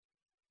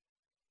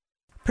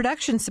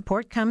Production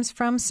support comes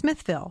from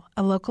Smithville,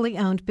 a locally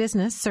owned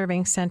business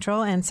serving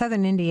central and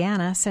southern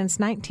Indiana since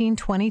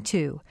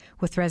 1922,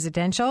 with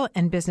residential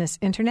and business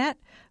internet,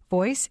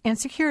 voice, and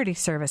security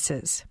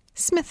services.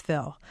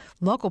 Smithville,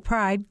 local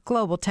pride,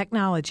 global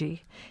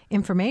technology.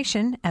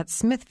 Information at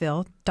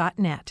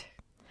smithville.net.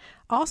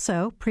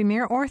 Also,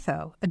 Premier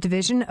Ortho, a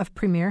division of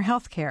Premier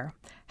Healthcare,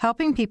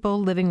 helping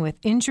people living with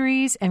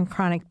injuries and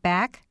chronic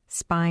back,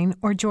 spine,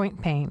 or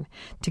joint pain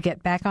to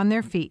get back on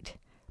their feet.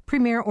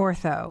 Premier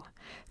Ortho,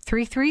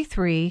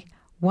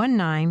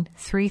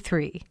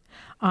 333-1933.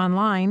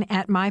 Online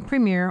at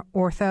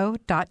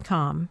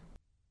mypremierortho.com.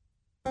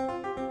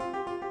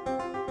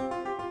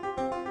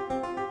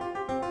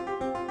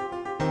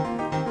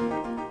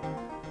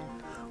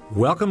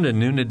 Welcome to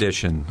Noon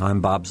Edition.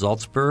 I'm Bob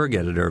Zaltsberg,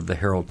 editor of the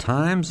Herald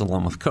Times,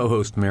 along with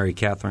co-host Mary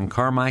Catherine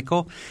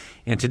Carmichael.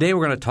 And today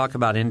we're going to talk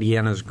about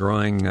Indiana's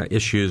growing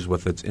issues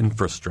with its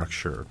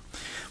infrastructure.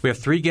 We have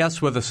three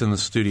guests with us in the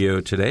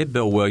studio today.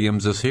 Bill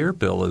Williams is here.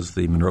 Bill is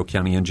the Monroe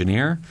County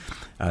engineer.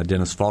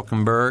 Dennis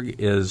Falkenberg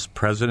is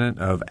president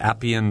of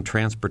Appian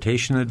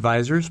Transportation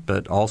Advisors,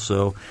 but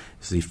also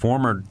is the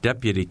former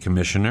deputy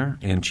commissioner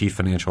and chief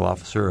financial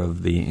officer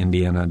of the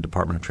Indiana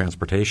Department of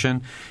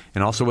Transportation.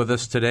 And also with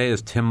us today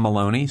is Tim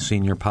Maloney,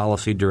 senior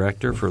policy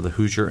director for the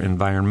Hoosier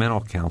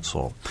Environmental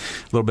Council.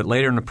 A little bit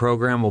later in the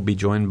program, we'll be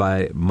joined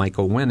by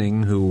Michael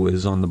Winning, who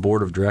is on the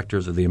board of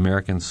directors of the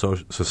American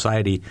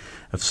Society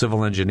of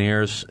Civil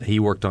Engineers. He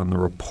worked on the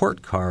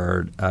report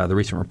card, the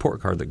recent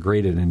report card that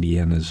graded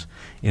Indiana's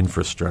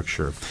infrastructure.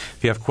 If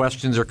you have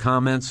questions or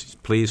comments,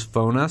 please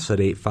phone us at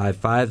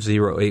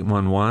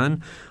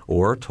 855-0811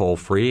 or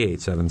toll-free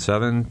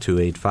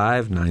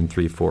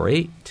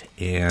 877-285-9348.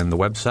 And the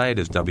website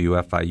is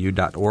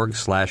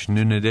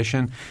wfiu.org/Noon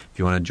Edition if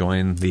you want to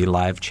join the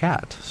live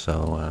chat.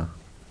 So,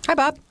 hi,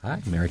 Bob.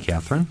 Hi, Mary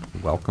Catherine.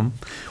 Welcome.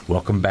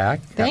 Welcome back.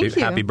 Thank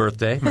you. Happy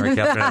birthday. Mary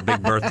Catherine had a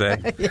big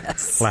birthday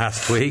yes.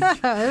 last week.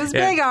 It was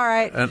big, all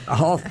right. And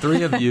all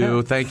three of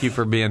you, thank you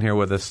for being here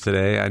with us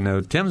today. I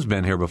know Tim's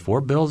been here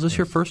before. Bill, is this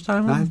your first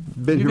time?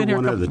 I've been here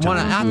one other time.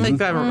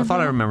 I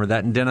thought I remember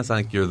that. And Dennis,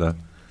 I think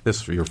this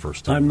is your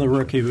first time. I'm the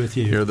rookie with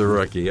you. You're the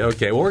rookie.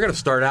 Okay. Well, we're going to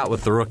start out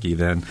with the rookie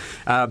then.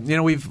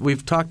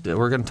 We've talked.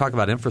 We're going to talk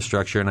about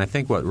infrastructure, and I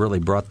think what really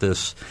brought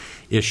this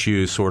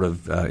issue sort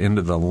of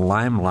into the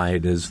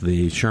limelight is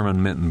the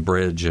Sherman-Minton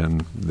Bridge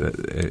in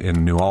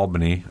New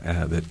Albany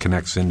that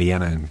connects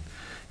Indiana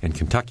and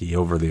Kentucky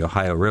over the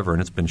Ohio River,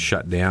 and it's been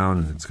shut down,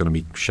 and it's going to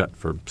be shut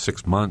for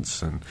 6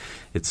 months, and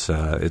it's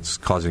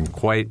causing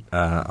quite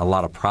a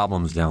lot of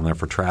problems down there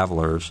for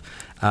travelers.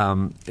 Let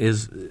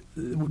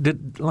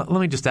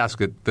me just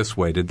ask it this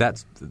way: did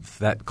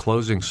that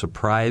closing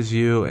surprise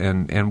you,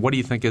 and what do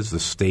you think is the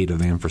state of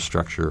the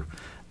infrastructure,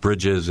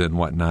 bridges and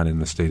whatnot in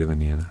the state of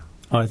Indiana?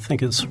 I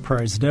think it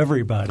surprised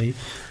everybody.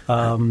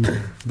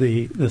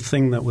 The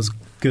thing that was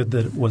good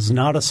that was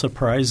not a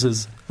surprise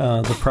is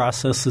the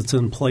process that's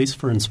in place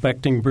for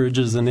inspecting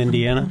bridges in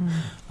Indiana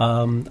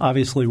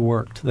obviously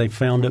worked. They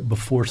found it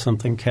before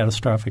something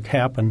catastrophic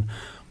happened,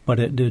 but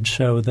it did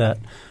show that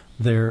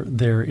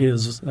there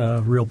is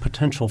real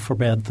potential for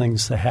bad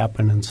things to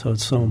happen, and so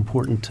it's so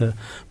important to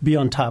be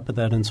on top of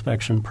that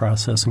inspection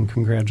process, and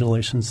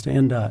congratulations to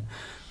INDOT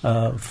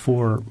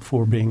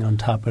for being on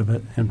top of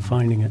it and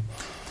finding it.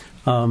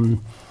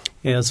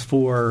 As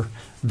for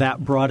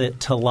that brought it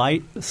to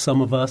light,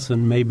 some of us,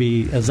 and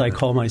maybe as I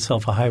call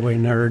myself a highway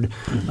nerd,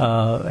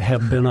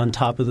 have been on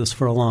top of this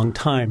for a long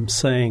time,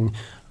 saying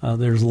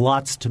there's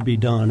lots to be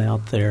done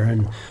out there,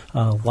 and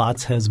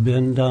lots has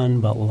been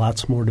done, but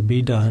lots more to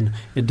be done.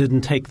 It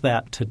didn't take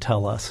that to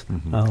tell us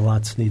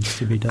lots needs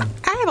to be done.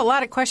 I have a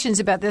lot of questions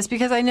about this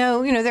because I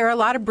know, there are a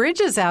lot of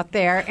bridges out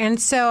there,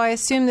 and so I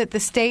assume that the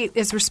state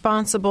is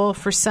responsible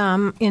for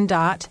some,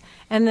 INDOT,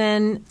 and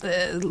then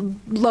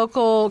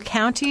local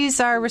counties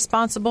are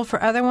responsible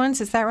for other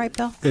ones. Is that right,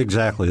 Bill?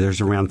 Exactly.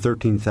 There's around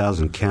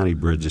 13,000 county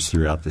bridges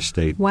throughout the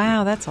state.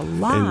 Wow, that's a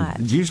lot.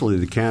 And usually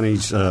the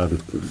counties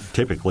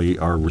typically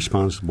are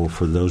responsible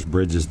for those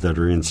bridges that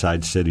are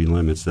inside city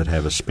limits that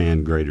have a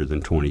span greater than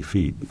 20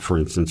 feet. For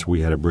instance,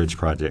 we had a bridge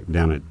project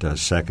down at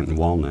 2nd and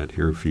Walnut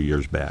here a few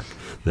years back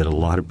that a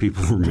lot of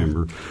people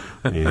remember,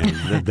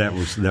 and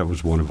that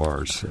was one of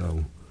ours.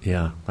 So.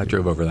 Yeah, I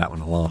drove over that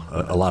one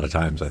a lot of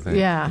times, I think.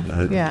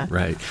 Yeah.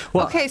 Right.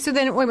 Well, okay, so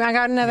then I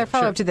got another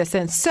follow-up to this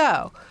then.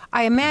 So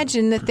I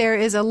imagine that there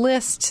is a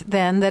list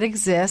then that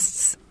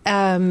exists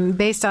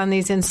based on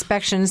these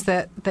inspections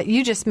that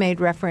you just made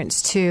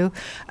reference to,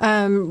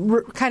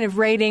 kind of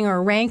rating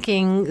or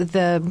ranking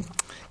the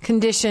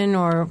condition,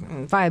 or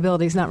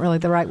viability is not really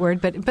the right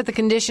word, but the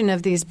condition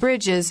of these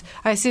bridges.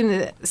 I assume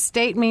the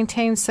state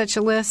maintains such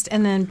a list,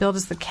 and then Bill,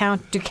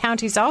 do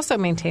counties also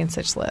maintain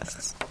such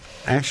lists?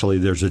 Actually,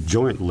 there's a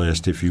joint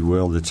list, if you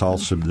will,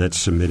 that's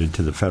submitted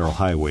to the Federal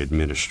Highway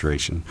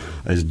Administration.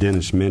 As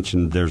Dennis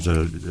mentioned, there's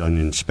an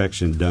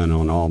inspection done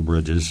on all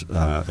bridges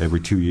every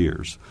 2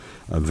 years,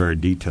 a very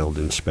detailed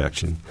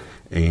inspection.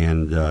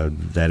 and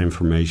that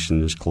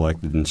information is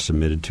collected and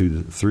submitted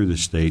through the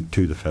state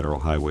to the Federal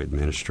Highway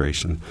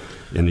Administration.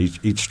 And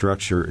each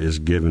structure is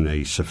given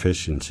a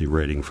sufficiency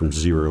rating from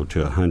 0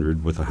 to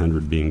 100, with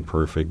 100 being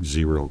perfect,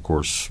 0, of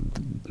course,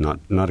 not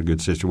a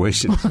good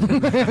situation. So,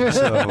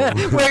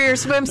 wear your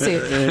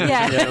swimsuit.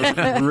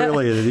 Yeah.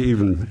 Really,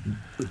 even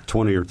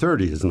 20 or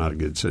 30 is not a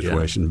good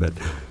situation, but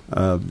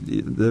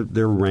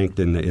they're ranked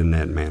in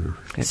that manner.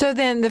 So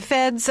then the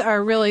feds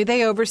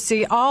they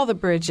oversee all the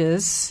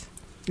bridges.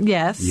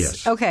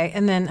 Yes. Okay,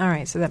 and then, all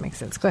right, so that makes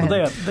sense. Go ahead.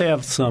 Well, they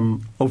have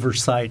some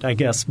oversight, I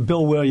guess.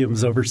 Bill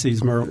Williams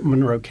oversees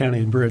Monroe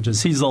County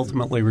bridges. He's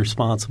ultimately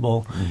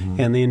responsible,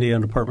 and the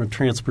Indiana Department of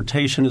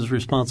Transportation is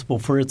responsible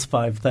for its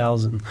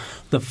 5,000.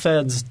 The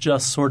feds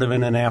just sort of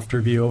in an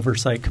after-view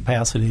oversight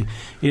capacity.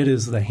 It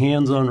is the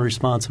hands-on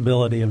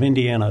responsibility of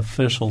Indiana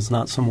officials,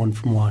 not someone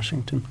from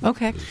Washington.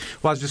 Okay.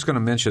 Well, I was just going to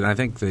mention, I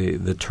think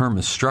the term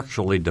is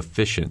structurally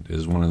deficient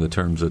is one of the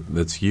terms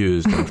that's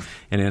used.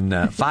 And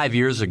in 5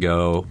 years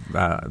ago,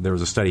 there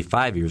was a study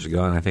 5 years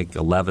ago, and I think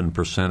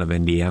 11% of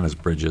Indiana's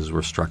bridges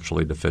were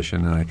structurally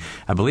deficient. And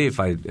I believe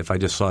if I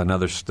just saw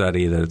another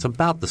study that it's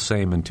about the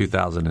same in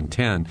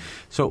 2010.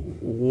 So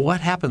what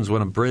happens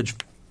when a bridge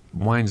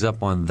winds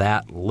up on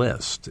that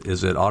list?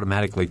 Is it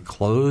automatically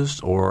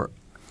closed or?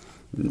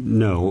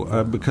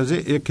 No, because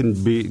it can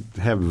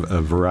have a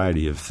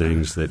variety of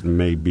things that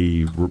may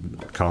be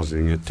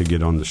causing it to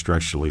get on the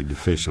structurally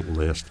deficient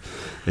list.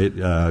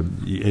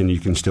 And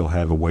you can still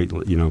have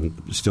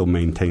still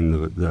maintain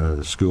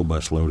the school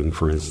bus loading,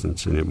 for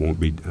instance, and it won't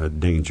be a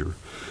danger.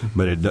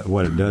 But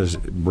what it does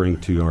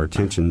bring to our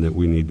attention that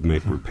we need to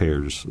make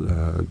repairs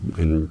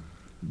and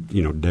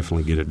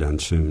definitely get it done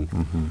soon.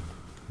 Mm-hmm.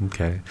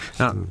 Okay.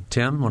 Now,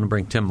 Tim, I want to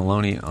bring Tim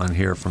Maloney on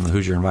here from the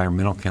Hoosier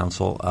Environmental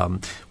Council.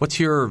 What's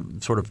your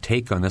sort of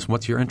take on this?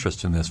 What's your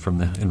interest in this from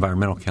the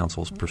Environmental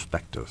Council's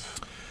perspective?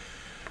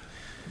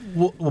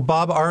 Well,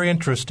 Bob, our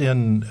interest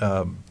in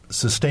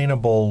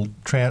sustainable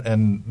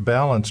and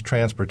balanced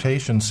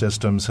transportation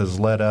systems has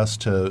led us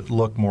to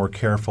look more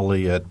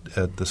carefully at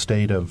the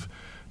state of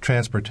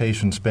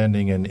transportation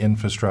spending and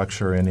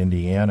infrastructure in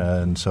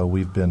Indiana. And so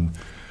we've been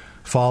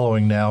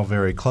following now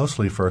very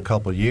closely for a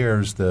couple of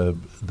years the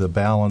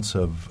balance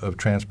of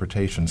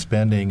transportation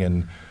spending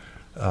and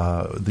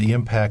the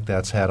impact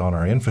that's had on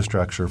our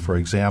infrastructure. For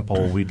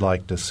example, we'd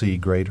like to see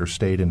greater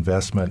state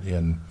investment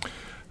in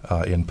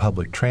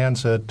public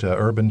transit,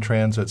 urban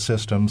transit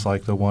systems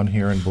like the one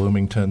here in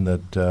Bloomington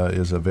that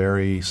is a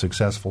very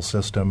successful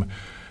system,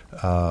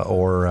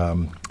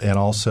 and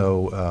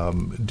also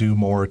do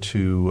more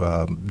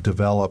to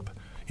develop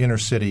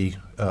intercity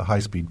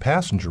high-speed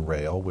passenger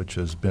rail, which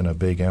has been a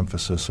big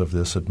emphasis of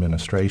this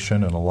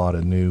administration, and a lot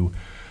of new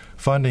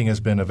funding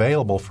has been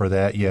available for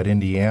that, yet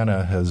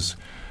Indiana has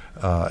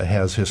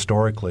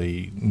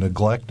historically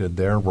neglected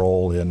their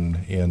role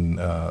in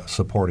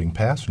supporting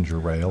passenger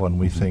rail, and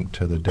we think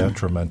to the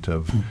detriment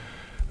of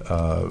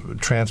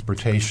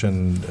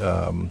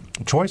transportation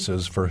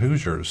choices for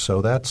Hoosiers. So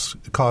that's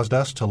caused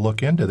us to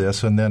look into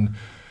this, and then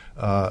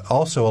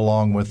also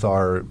along with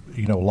our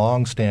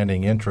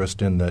long-standing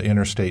interest in the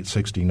Interstate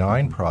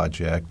 69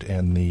 project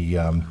and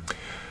the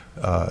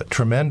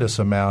tremendous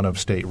amount of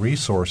state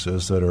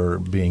resources that are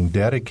being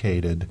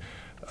dedicated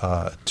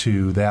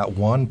to that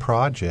one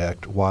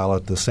project, while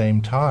at the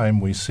same time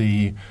we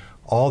see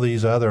all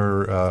these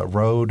other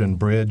road and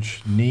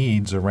bridge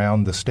needs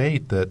around the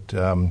state that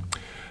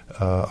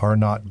are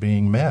not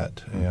being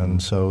met.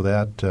 And so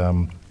that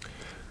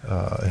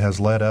has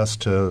led us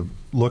to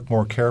look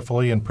more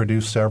carefully and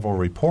produce several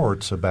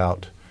reports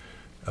about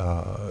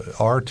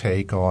our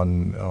take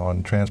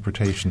on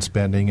transportation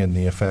spending and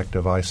the effect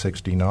of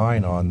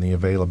I-69 on the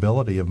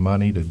availability of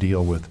money to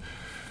deal with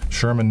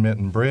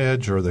Sherman-Minton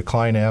Bridge or the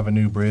Klein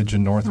Avenue Bridge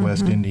in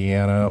northwest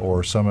Indiana,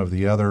 or some of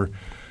the other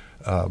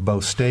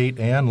both state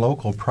and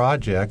local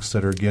projects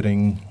that are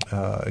getting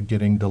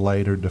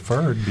delayed or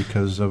deferred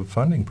because of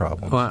funding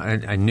problems. Well,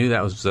 I knew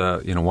that was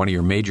one of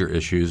your major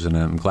issues, and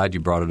I'm glad you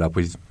brought it up.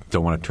 We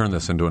don't want to turn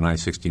this into an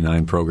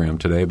I-69 program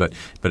today, but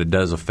it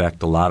does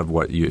affect a lot of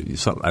what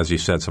as you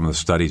said, some of the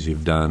studies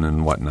you've done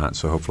and whatnot,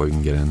 so hopefully we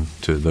can get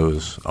into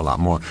those a lot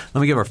more.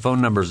 Let me give our phone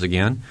numbers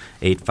again,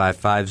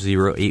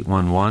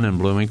 855-0811 in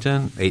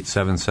Bloomington,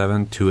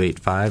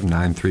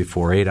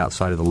 877-285-9348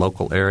 outside of the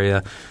local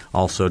area.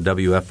 Also,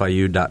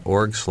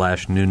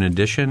 WFIU.org/Noon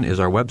Edition is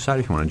our website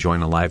if you want to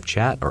join a live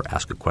chat or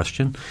ask a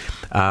question.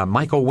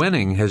 Michael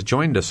Wenning has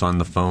joined us on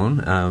the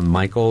phone.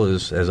 Michael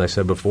is, as I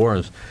said before,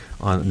 is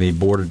on the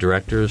board of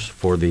directors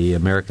for the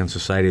American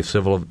Society of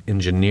Civil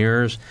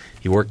Engineers.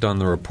 He worked on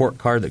the report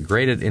card that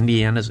graded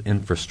Indiana's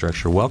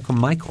infrastructure. Welcome,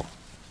 Michael.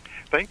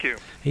 Thank you.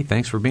 Hey,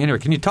 thanks for being here.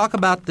 Can you talk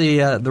about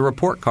the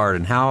report card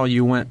and how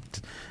you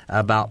went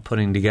about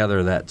putting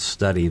together that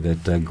study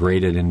that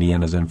graded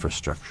Indiana's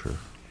infrastructure?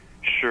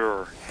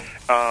 Sure.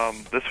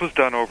 This was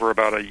done over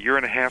about a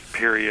 1.5 year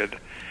period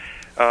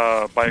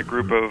by a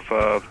group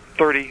of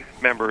 30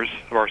 members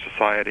of our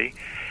society,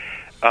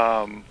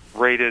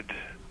 rated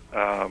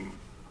a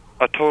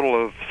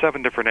total of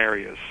 7 different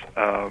areas.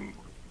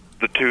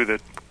 The two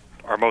that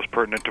are most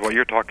pertinent to what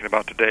you're talking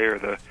about today are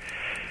the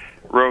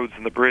roads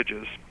and the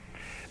bridges.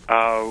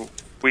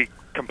 We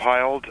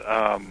compiled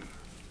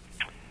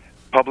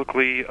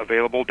publicly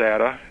available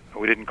data.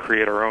 We didn't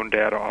create our own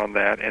data on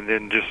that, and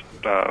then just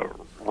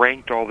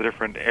ranked all the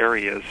different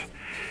areas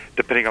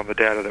depending on the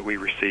data that we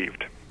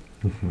received.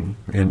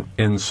 Mm-hmm.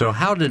 And so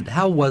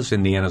how was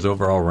Indiana's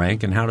overall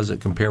rank, and how does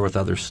it compare with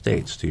other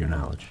states, to your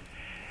knowledge?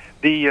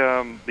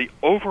 The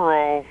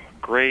overall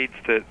grades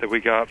that we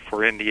got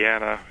for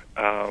Indiana,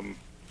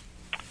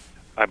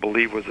 I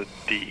believe, was a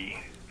D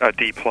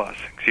plus.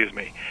 Excuse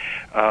me.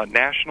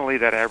 Nationally,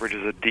 that average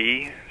is a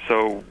D,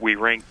 so we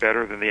rank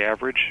better than the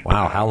average.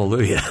 Wow!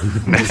 Hallelujah!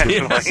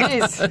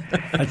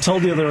 Jeez. I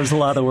told you there was a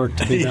lot of work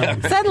to be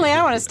done. Suddenly,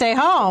 I want to stay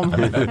home.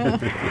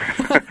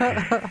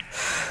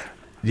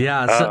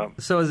 Yeah.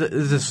 So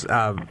is this?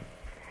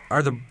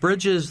 Are the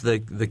bridges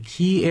the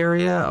key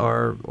area,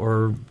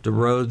 or do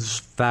roads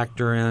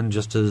factor in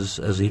just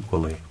as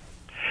equally?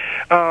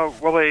 Well,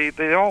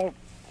 they all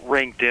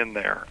ranked in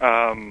there.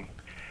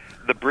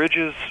 The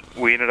bridges,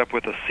 we ended up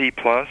with a C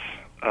plus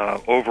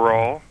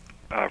overall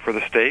for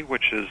the state,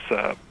 which is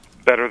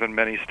better than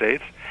many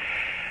states.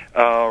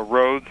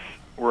 Roads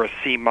were a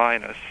C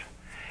minus,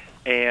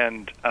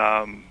 and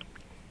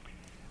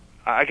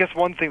I guess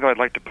one thing that I'd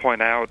like to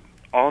point out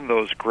on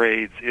those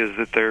grades is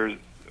that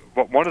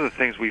one of the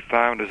things we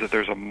found is that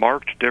there's a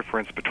marked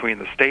difference between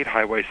the state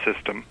highway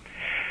system,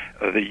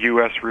 the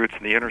U.S. routes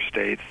and the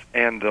interstates,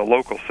 and the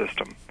local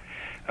system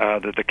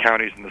that the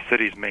counties and the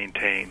cities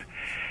maintain.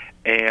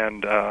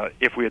 And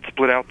if we had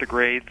split out the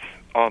grades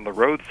on the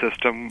road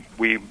system,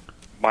 we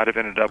might have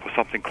ended up with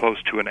something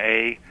close to an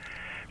A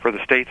for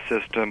the state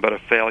system, but a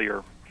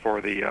failure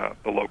for the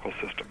local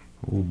system.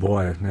 Oh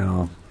boy!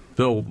 Now,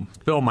 Bill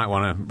might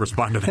want to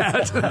respond to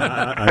that.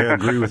 I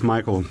agree with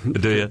Michael.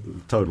 Do you?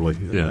 Totally.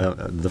 Yeah.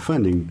 The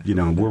funding,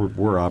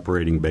 we're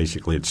operating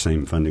basically at the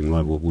same funding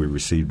level we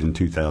received in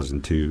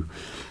 2002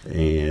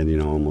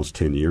 and, almost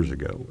 10 years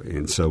ago.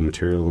 And so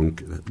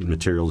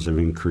materials have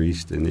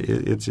increased, and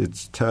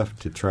it's tough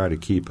to try to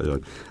keep,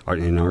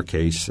 in our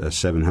case, a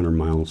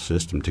 700-mile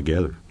system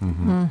together.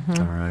 Mm-hmm.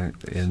 Mm-hmm. All right.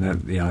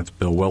 And that's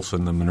Bill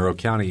Wilson, the Monroe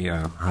County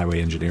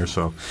highway engineer.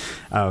 So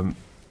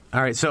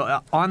all right,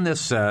 so on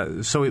this,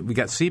 so we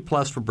got C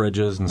plus for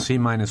bridges and C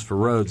minus for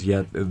roads,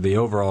 yet the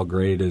overall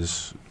grade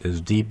is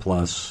D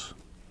plus.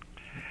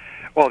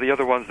 Well, the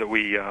other ones that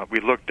we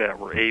looked at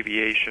were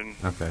aviation,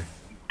 okay,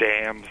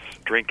 dams,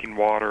 drinking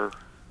water,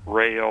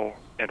 rail,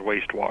 and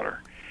wastewater.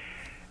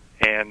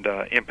 And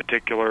in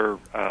particular,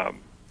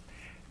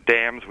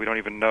 dams, we don't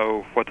even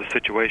know what the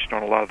situation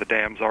on a lot of the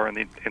dams are in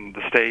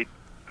the state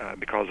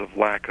because of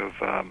lack of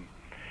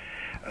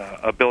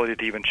ability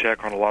to even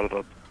check on a lot of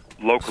the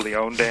locally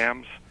owned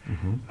dams.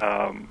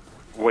 Mm-hmm.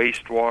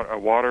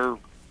 Water,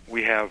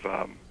 we have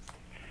a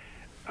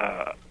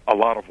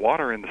lot of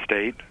water in the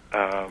state,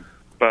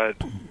 but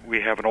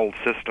we have an old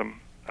system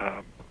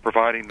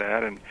providing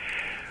that. And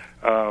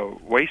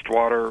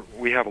wastewater,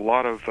 we have a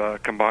lot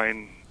of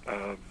combined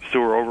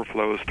sewer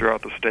overflows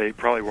throughout the state,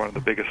 probably one of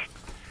the biggest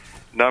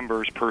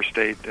numbers per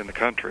state in the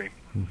country.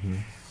 Mm-hmm.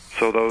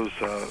 So those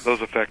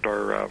affect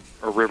our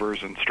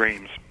rivers and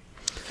streams.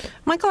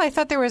 Michael, I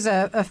thought there was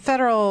a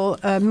federal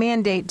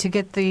mandate to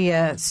get the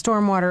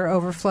stormwater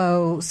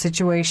overflow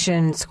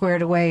situation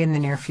squared away in the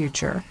near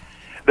future.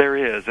 There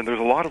is, and there's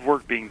a lot of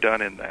work being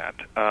done in that.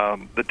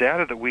 The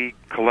data that we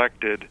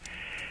collected,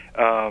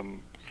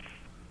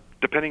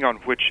 depending on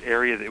which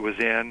area it was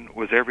in,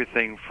 was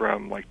everything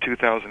from like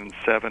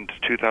 2007 to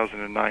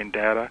 2009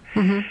 data.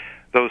 Mm-hmm.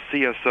 Those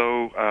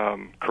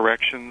CSO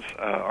corrections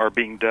are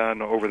being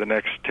done over the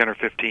next 10 or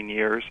 15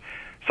 years.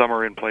 Some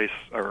are in place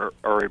or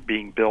are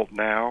being built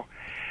now.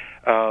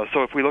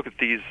 So if we look at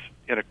these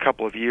in a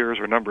couple of years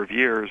or a number of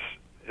years,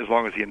 as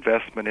long as the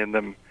investment in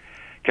them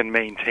can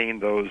maintain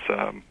those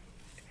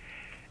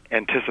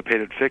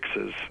anticipated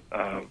fixes,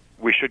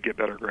 we should get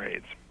better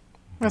grades.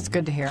 That's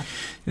good to hear.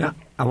 Yeah,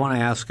 I want to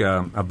ask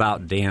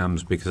about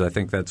dams because I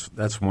think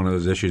that's one of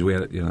those issues. We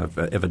had,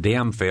 if a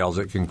dam fails,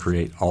 it can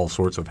create all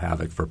sorts of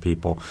havoc for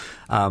people.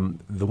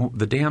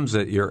 The dams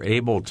that you're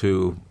able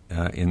to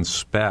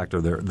inspect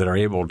or that are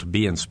able to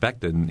be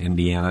inspected in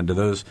Indiana, do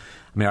those?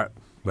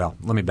 Well,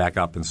 let me back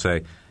up and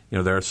say,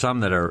 there are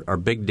some that are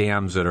big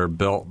dams that are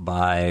built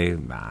by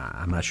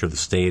I'm not sure the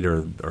state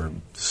or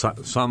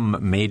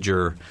some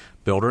major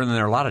builder, and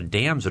there are a lot of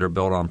dams that are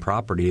built on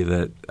property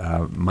that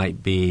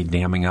might be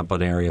damming up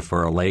an area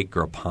for a lake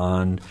or a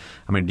pond.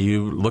 Are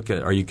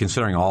you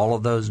considering all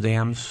of those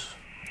dams?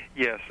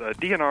 Yes,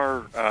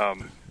 DNR,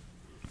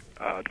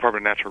 Department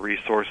of Natural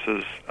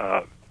Resources,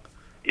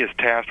 is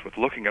tasked with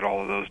looking at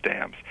all of those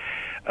dams.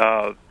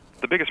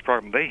 The biggest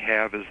problem they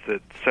have is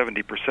that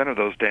 70% of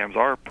those dams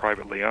are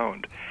privately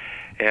owned,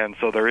 and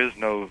so there is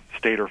no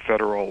state or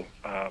federal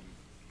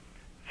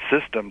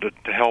system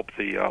to help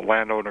the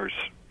landowners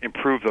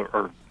improve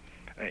or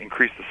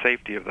increase the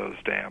safety of those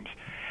dams.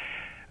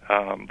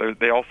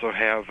 They also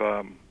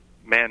have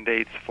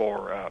mandates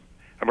for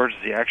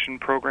emergency action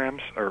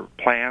programs or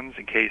plans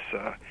in case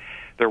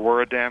there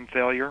were a dam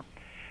failure,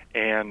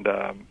 and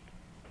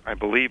I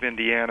believe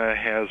Indiana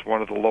has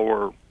one of the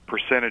lower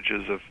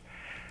percentages of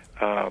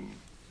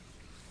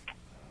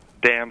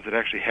dams that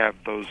actually have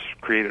those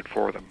created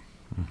for them.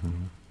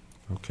 Mm-hmm.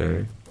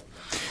 Okay.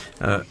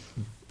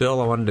 Bill,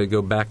 I wanted to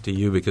go back to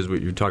you because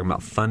you're talking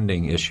about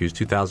funding issues.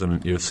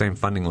 Your same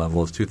funding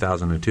level as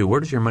 2002. Where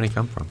does your money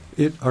come from?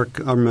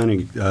 Our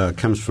money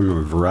comes from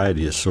a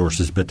variety of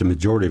sources, but the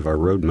majority of our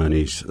road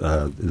monies,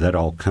 that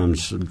all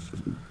comes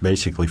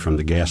basically from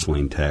the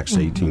gasoline tax,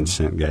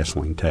 18-cent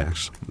gasoline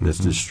tax that's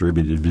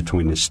distributed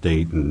between the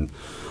state and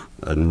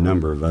a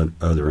number of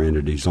other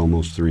entities,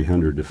 almost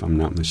 300 if I'm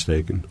not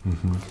mistaken.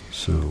 Mm-hmm.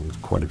 So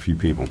quite a few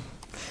people.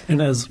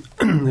 And as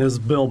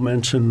Bill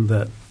mentioned,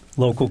 that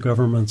local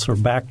governments are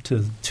back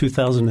to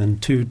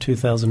 2002,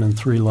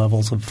 2003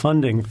 levels of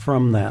funding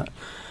from that.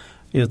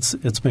 It's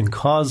been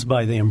caused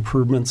by the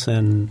improvements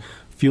in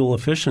fuel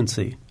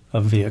efficiency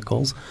of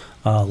vehicles,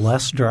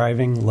 less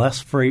driving,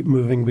 less freight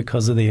moving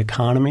because of the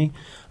economy,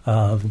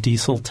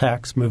 diesel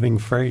tax moving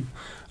freight.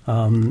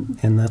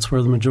 And that's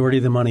where the majority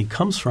of the money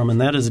comes from, and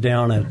that is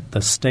down at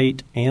the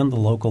state and the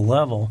local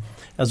level,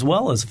 as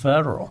well as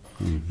federal.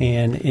 Mm-hmm.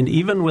 And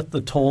even with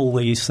the toll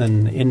lease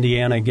and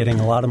Indiana getting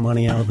a lot of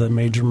money out of the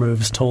Major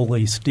Moves toll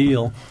lease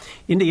deal,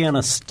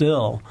 Indiana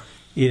still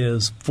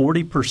is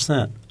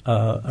 40%,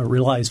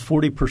 relies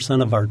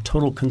 40% of our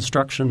total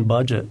construction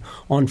budget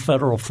on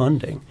federal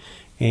funding.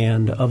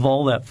 And of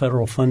all that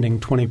federal funding,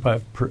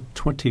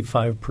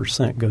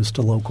 25% goes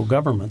to local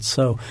governments.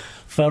 So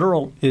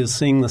federal is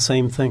seeing the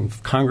same thing.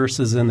 Congress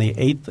is in the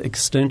 8th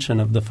extension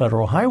of the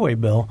federal highway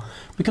bill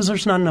because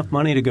there's not enough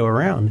money to go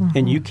around. Mm-hmm.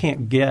 And you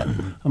can't get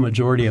a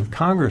majority of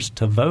Congress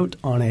to vote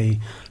on a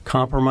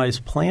compromise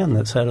plan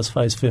that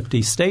satisfies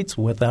 50 states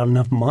without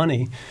enough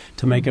money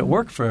to make it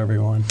work for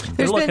everyone.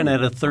 They're looking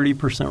at a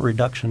 30%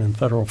 reduction in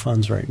federal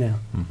funds right now.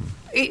 Mm-hmm.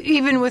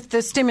 Even with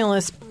the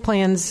stimulus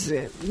plans,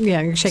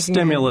 you're shaking.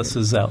 Stimulus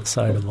is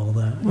outside of all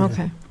that.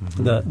 Okay.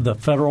 Mm-hmm. The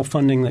federal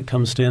funding that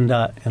comes to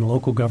NDOT and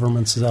local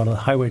governments is out of the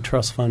Highway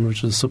Trust Fund,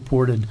 which is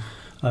supported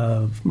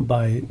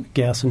by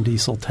gas and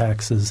diesel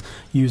taxes,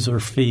 user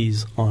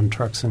fees on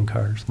trucks and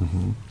cars.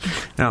 Mm-hmm.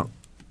 Now,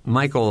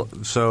 Michael,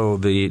 so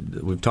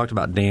we've talked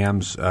about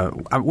dams.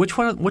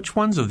 Which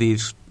ones of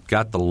these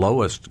got the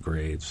lowest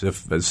grades?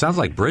 It sounds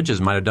like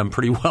bridges might have done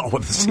pretty well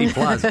with the C+.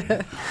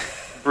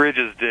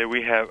 Bridges did.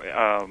 We have,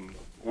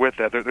 with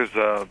that,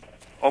 there's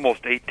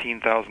almost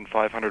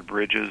 18,500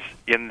 bridges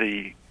in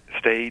the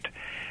state.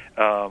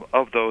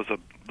 Of those, a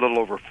little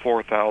over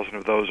 4,000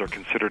 of those are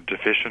considered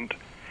deficient,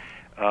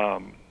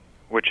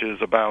 which is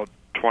about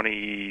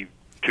 22%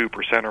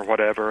 or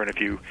whatever. And if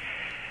you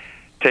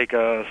take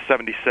a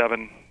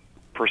 77%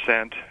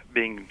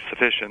 being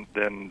sufficient,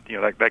 then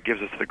that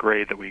gives us the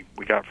grade that we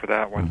got for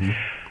that one. Mm-hmm.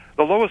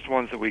 The lowest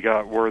ones that we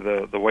got were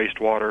the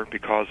wastewater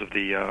because of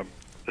the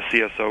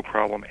CSO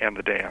problem and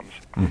the dams.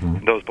 Mm-hmm.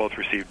 And those both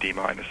received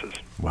D-minuses.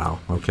 Wow.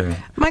 Okay.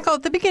 Michael,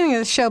 at the beginning of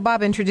the show,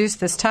 Bob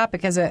introduced this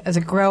topic as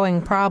a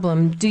growing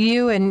problem. Do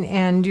you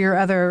and your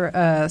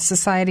other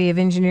Society of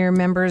Engineer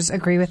members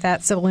agree with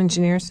that, civil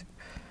engineers?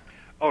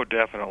 Oh,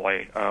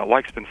 definitely.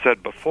 Like's been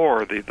said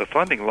before, the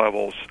funding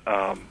levels,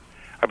 I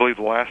believe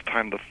the last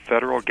time the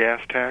federal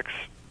gas tax,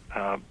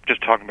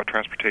 just talking about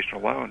transportation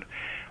alone,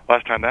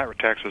 last time that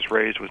tax was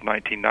raised was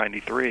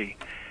 1993.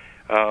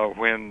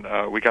 When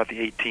we got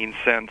the 18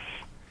 cents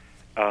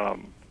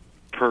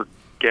per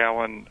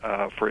gallon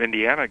for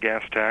Indiana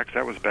gas tax.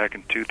 That was back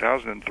in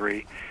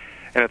 2003,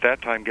 and at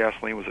that time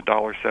gasoline was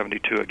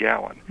 $1.72 a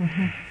gallon.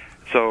 Mm-hmm.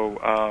 So,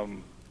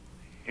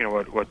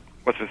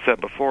 what's been said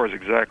before is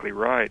exactly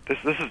right. This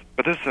is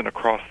an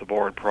across the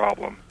board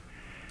problem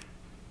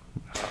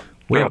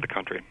throughout the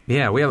country.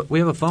 Yeah, we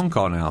have a phone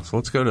call now, so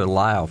let's go to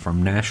Lyle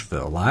from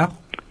Nashville. Lyle?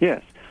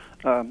 Yes,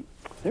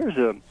 there's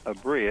a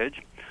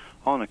bridge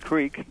on a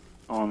creek.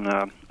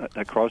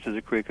 That crosses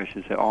a creek, I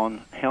should say,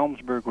 on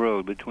Helmsburg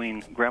Road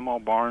between Grandma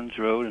Barnes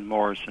Road and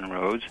Morrison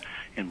Roads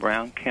in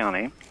Brown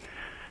County.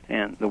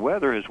 And the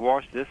weather has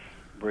washed this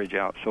bridge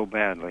out so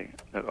badly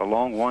that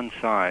along one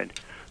side,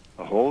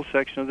 the whole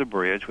section of the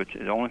bridge, which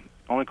is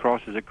only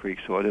crosses a creek,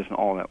 so it isn't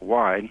all that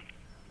wide,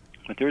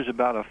 but there's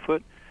about a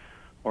foot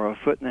or a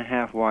foot and a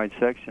half wide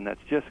section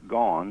that's just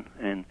gone,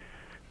 and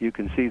you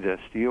can see the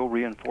steel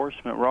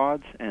reinforcement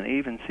rods and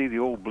even see the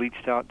old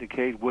bleached-out,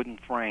 decayed wooden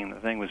frame the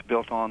thing was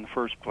built on in the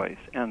first place.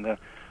 And the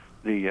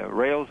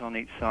rails on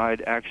each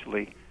side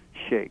actually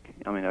shake.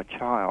 I mean, a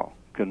child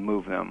can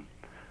move them.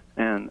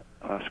 And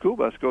a school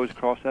bus goes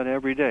across that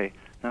every day.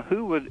 Now,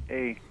 who would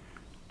a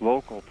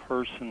local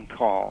person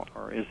call,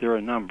 or is there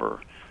a number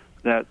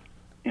that,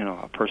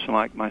 a person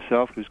like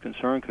myself who's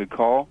concerned could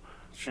call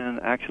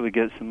and actually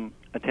get some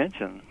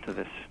attention to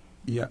this?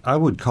 Yeah, I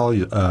would call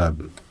you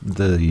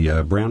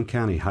the Brown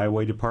County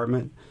Highway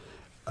Department.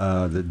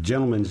 The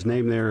gentleman's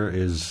name there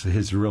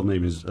his real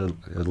name is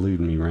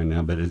eluding me right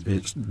now, but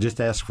it's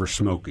just ask for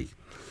Smokey.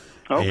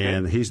 Okay.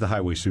 And he's the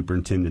highway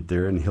superintendent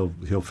there, and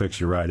he'll fix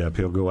you right up.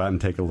 He'll go out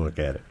and take a look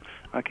at it.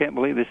 I can't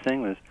believe this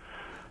thing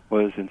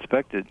was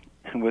inspected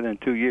within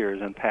 2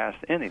 years and passed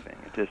anything.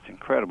 It's just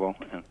incredible.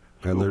 And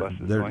school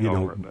buses going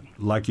over. But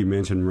like you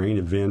mentioned, rain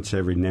events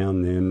every now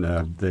and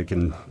then they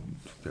can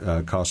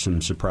cause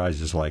some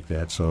surprises like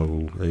that.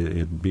 So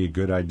it'd be a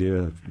good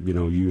idea,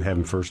 you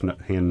having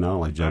first-hand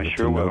knowledge of it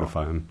to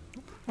notify them.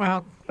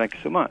 Well, thank you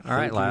so much. All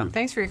right, Lyle.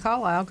 Thanks for your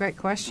call, Lyle. Great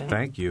question.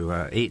 Thank you.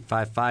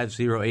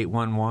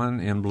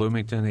 855-0811 in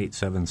Bloomington,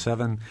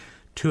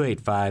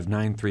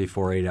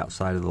 877-285-9348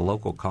 outside of the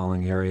local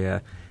calling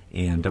area,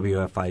 and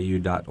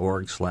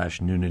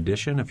WFIU.org/noon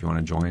edition if you want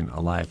to join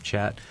a live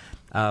chat.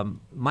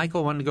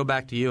 Michael, I wanted to go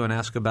back to you and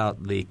ask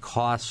about the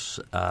costs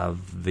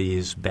of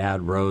these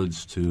bad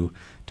roads to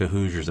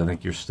Hoosiers. I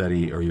think your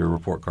study or your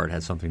report card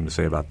had something to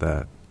say about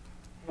that.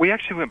 We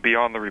actually went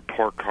beyond the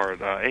report card.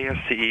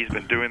 ASCE has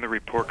been doing the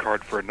report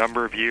card for a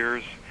number of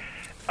years,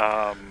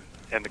 and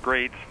the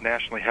grades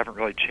nationally haven't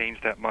really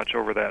changed that much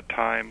over that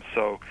time.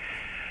 So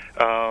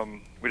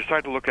we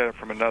decided to look at it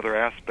from another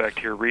aspect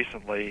here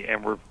recently,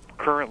 and we're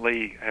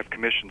currently have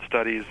commissioned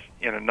studies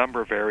in a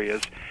number of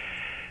areas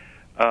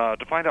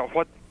to find out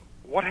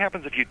what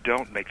happens if you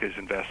don't make these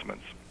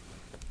investments.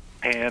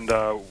 And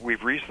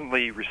we've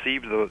recently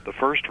received the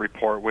first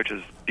report, which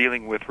is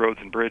dealing with roads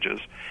and bridges.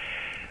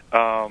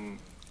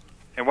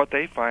 And what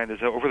they find is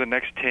that over the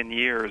next 10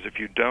 years, if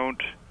you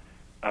don't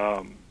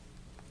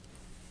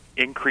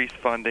increase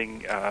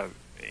funding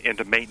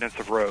into maintenance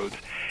of roads,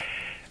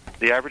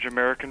 the average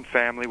American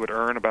family would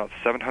earn about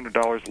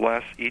 $700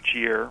 less each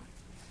year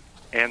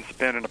and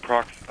spend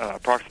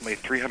approximately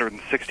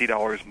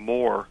 $360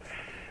 more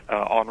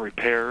on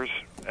repairs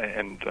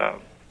and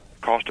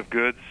cost of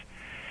goods.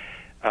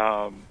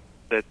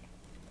 That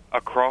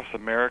across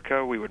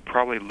America, we would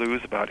probably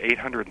lose about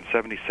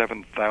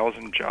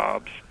 877,000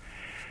 jobs.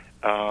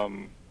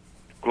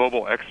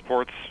 Global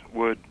exports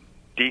would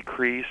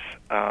decrease.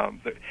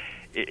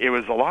 It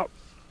was a lot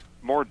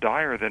more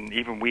dire than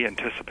even we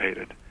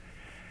anticipated.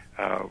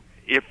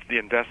 If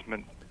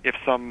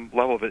some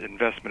level of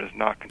investment is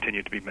not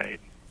continued to be made.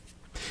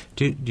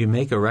 Do you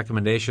make a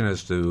recommendation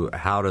as to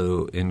how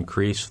to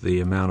increase the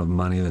amount of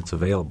money that's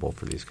available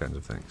for these kinds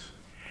of things?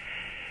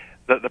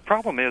 The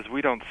problem is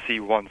we don't see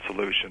one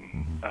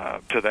solution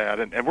to that,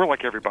 and we're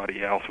like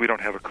everybody else. We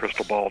don't have a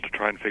crystal ball to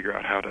try and figure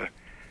out how to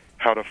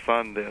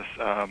fund this.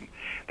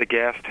 The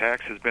gas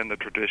tax has been the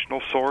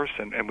traditional source,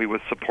 and we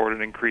would support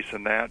an increase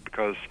in that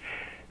because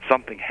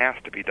something has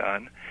to be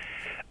done.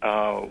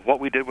 What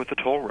we did with the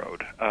toll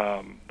road,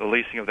 the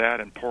leasing of that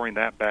and pouring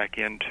that back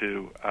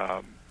into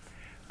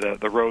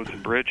the roads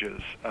and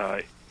bridges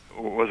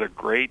was a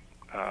great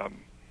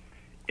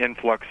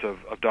influx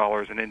of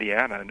dollars in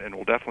Indiana, and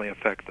will definitely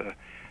affect the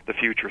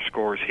future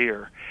scores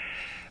here.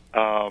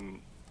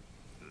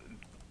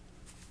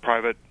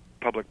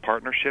 Private-public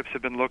partnerships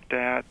have been looked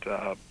at,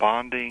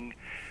 bonding,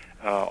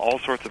 all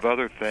sorts of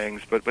other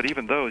things, but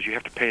even those, you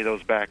have to pay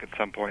those back at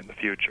some point in the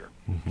future.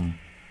 Mm-hmm.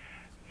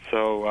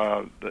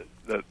 So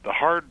the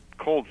hard,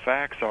 cold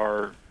facts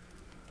are,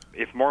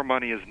 if more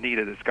money is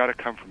needed, it's got to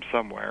come from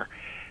somewhere,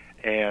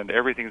 and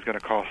everything's going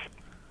to cost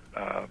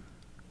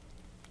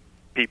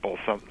people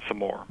some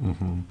more.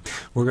 Mm-hmm.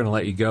 We're going to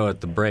let you go at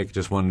the break.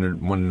 Just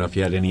wanted to know if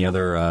you had any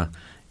other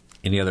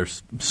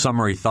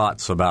summary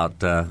thoughts about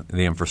the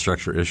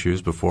infrastructure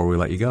issues before we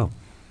let you go.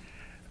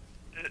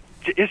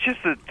 It's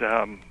just that,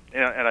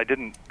 and I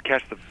didn't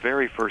catch the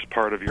very first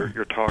part of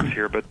your talks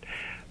here, but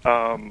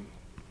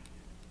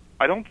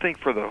I don't think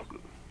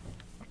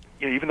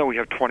even though we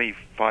have 25%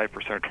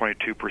 or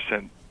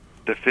 22%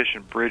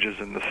 deficient bridges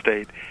in the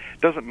state,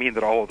 doesn't mean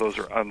that all of those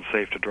are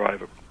unsafe to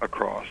drive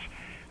across.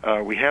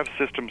 We have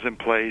systems in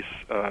place,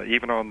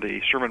 even on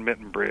the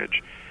Sherman-Minton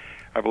Bridge.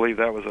 I believe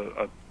that was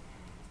a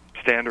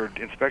standard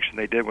inspection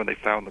they did when they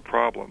found the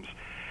problems.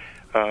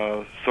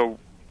 So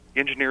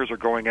engineers are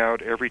going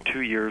out every 2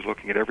 years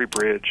looking at every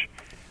bridge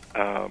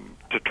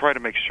to try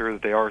to make sure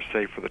that they are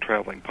safe for the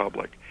traveling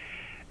public.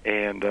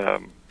 And,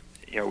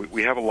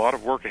 we have a lot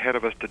of work ahead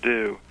of us to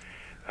do,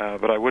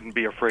 but I wouldn't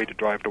be afraid to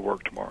drive to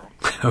work tomorrow.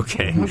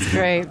 Okay. That's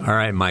great. All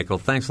right, Michael.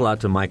 Thanks a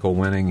lot to Michael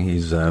Winning.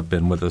 He's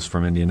been with us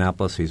from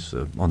Indianapolis. He's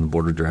on the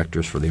board of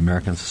directors for the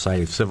American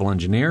Society of Civil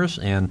Engineers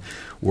and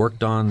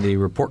worked on the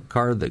report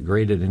card that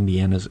graded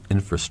Indiana's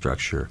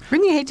infrastructure.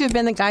 Wouldn't you hate to have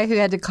been the guy who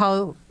had to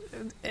call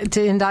to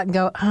INDOT and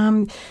go,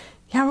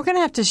 yeah, we're going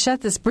to have to shut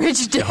this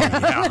bridge down. Oh,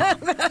 yeah.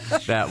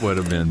 That would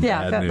have been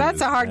bad news.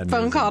 That's a hard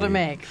phone call to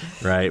make.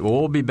 Right. Well,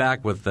 we'll be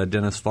back with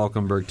Dennis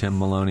Falkenberg, Tim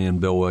Maloney, and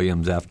Bill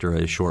Williams after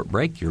a short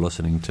break. You're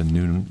listening to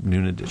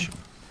Noon Edition.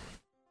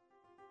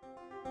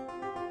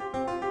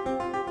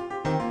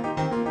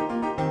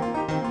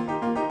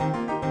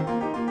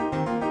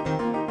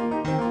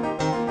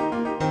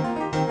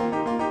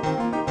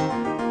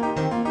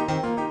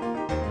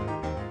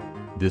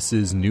 This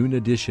is Noon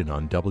Edition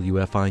on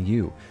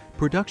WFIU.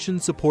 Production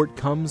support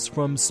comes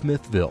from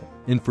Smithville.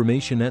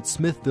 Information at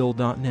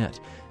smithville.net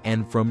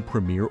and from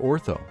Premier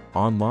Ortho,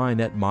 online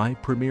at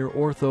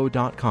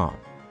mypremierortho.com.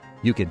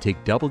 You can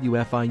take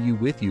WFIU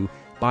with you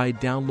by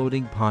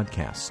downloading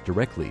podcasts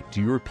directly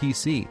to your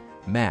PC,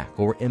 Mac,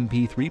 or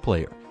MP3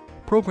 player.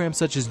 Programs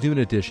such as Noon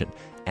Edition,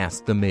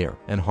 Ask the Mayor,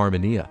 and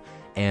Harmonia,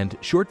 And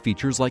short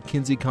features like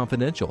Kinsey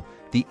Confidential,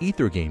 the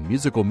Ether Game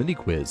musical mini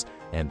quiz,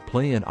 and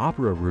play and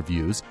opera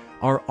reviews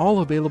are all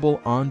available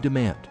on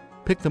demand.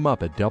 Pick them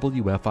up at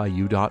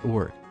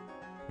WFIU.org.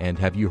 And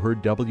have you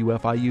heard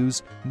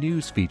WFIU's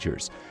news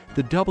features?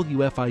 The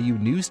WFIU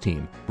News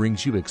Team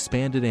brings you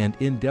expanded and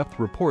in-depth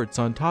reports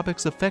on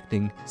topics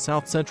affecting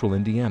South Central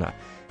Indiana.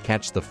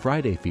 Catch the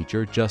Friday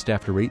feature just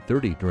after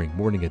 8:30 during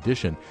Morning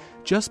Edition,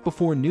 just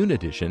before Noon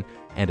Edition,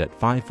 and at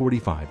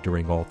 5:45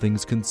 during All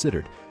Things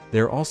Considered.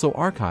 They're also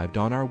archived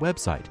on our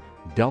website,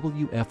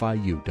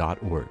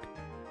 WFIU.org.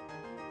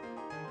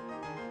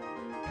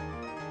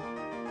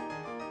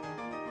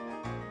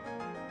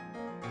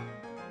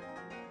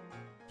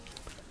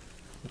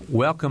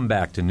 Welcome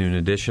back to Noon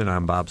Edition.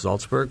 I'm Bob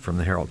Zaltsberg from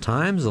the Herald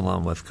Times,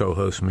 along with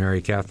co-host Mary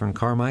Catherine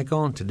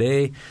Carmichael. And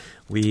today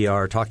we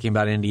are talking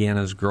about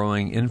Indiana's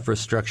growing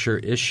infrastructure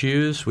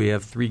issues. We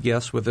have three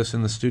guests with us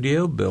in the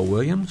studio: Bill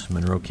Williams,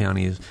 Monroe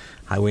County's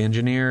highway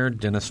engineer;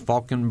 Dennis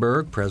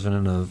Falkenberg,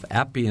 president of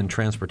Appian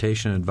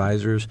Transportation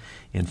Advisors,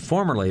 and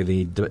formerly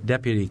the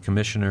deputy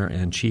commissioner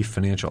and chief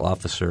financial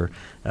officer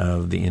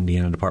of the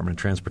Indiana Department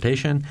of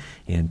Transportation;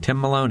 and Tim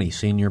Maloney,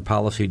 senior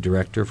policy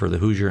director for the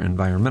Hoosier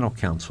Environmental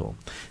Council.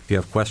 If you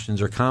have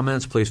questions or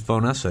comments, please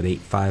phone us at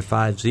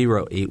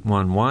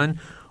 855-0811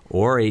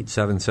 or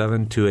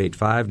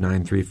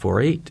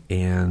 877-285-9348,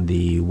 and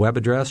the web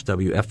address,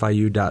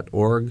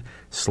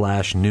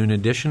 wfiu.org/Noon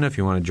Edition, if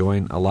you want to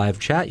join a live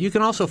chat. You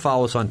can also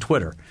follow us on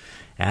Twitter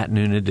at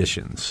Noon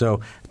Edition. So,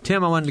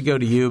 Tim, I wanted to go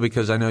to you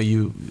because I know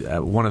you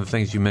one of the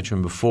things you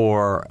mentioned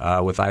before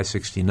with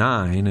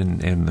I-69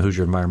 and the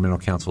Hoosier Environmental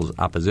Council's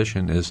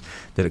opposition is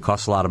that it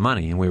costs a lot of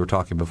money, and we were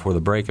talking before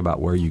the break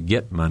about where you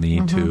get money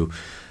to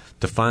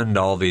fund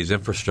all these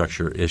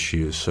infrastructure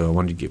issues. So I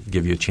wanted to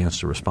give you a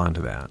chance to respond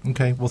to that.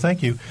 Okay. Well,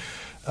 thank you.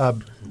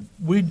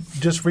 We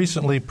just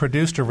recently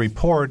produced a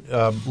report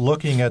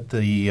looking at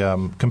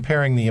the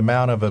comparing the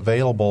amount of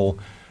available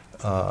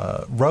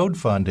road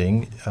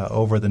funding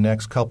over the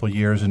next couple of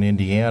years in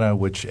Indiana,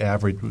 which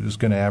is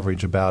going to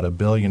average about $1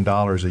 billion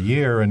a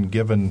year. And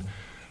given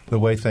the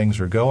way things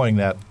are going,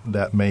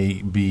 that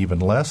may be even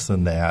less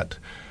than that.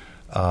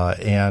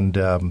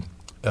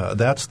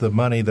 That's the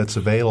money that's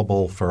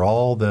available for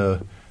all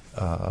the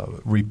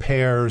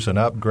repairs and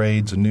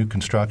upgrades and new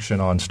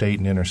construction on state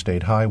and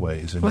interstate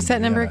highways. What's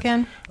that number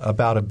again?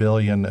 About $1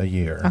 billion a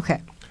year.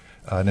 Okay.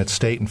 And it's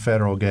state and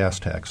federal gas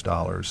tax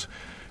dollars.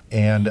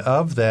 And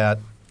of that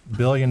 $1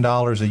 billion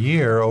a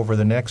year, over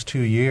the next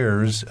 2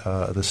 years,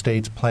 the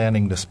state's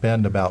planning to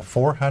spend about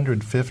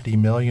 $450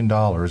 million,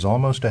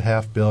 almost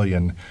 $500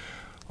 million,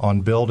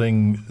 on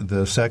building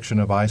the section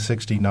of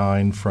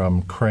I-69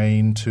 from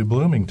Crane to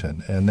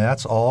Bloomington. And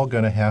that's all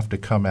going to have to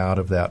come out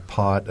of that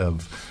pot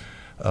of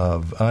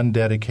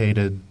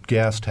undedicated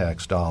gas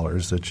tax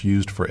dollars that's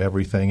used for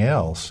everything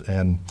else.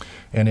 And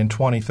in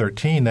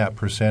 2013, that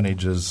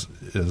percentage is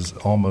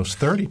almost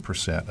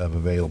 30% of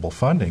available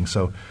funding.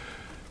 So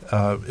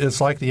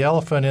it's like the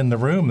elephant in the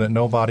room that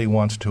nobody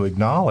wants to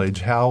acknowledge,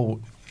 how,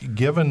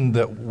 given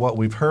that what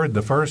we've heard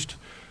the first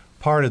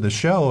part of the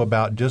show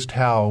about just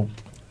how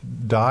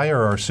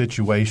dire our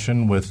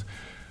situation with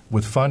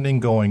funding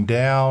going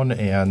down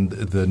and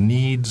the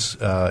needs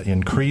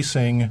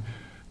increasing,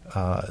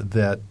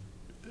 that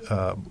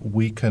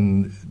we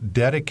can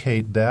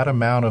dedicate that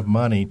amount of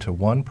money to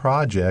one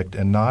project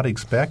and not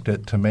expect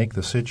it to make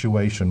the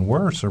situation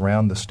worse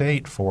around the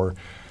state for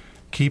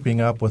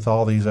keeping up with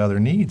all these other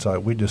needs.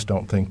 We just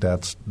don't think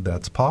that's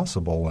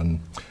possible.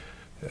 And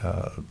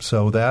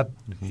so that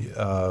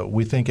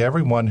we think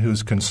everyone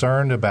who's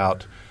concerned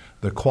about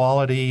the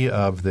quality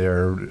of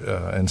their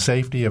and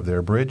safety of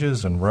their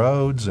bridges and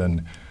roads,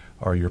 and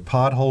are your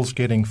potholes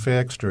getting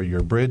fixed, or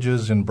your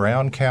bridges in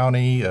Brown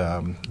County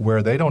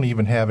where they don't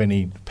even have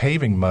any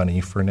paving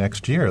money for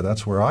next year.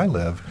 That's where I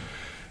live.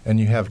 And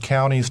you have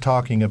counties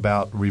talking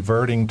about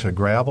reverting to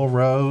gravel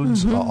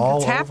roads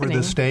all over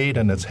the state,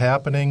 and it's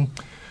happening.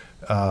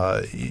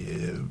 To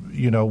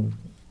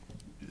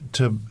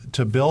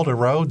build a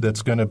road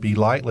that's going to be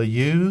lightly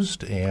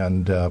used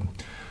and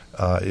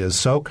is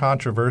so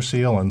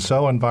controversial and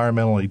so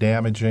environmentally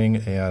damaging,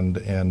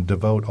 and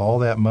devote all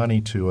that money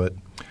to it,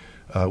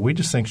 we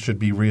just think should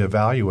be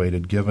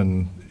reevaluated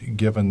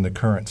given the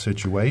current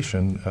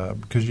situation,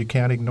 because you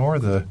can't ignore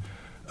the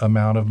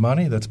amount of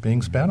money that's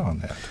being spent on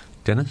that.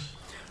 Dennis?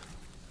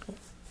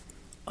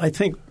 I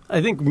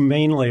think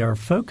mainly our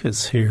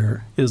focus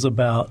here is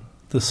about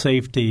the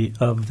safety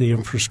of the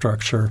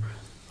infrastructure.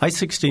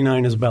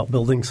 I-69 is about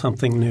building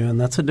something new, and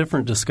that's a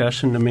different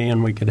discussion to me,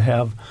 and we could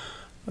have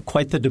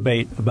quite the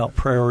debate about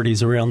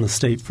priorities around the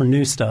state for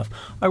new stuff.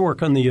 I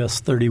work on the US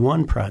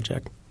 31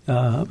 project,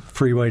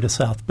 freeway to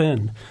South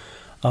Bend.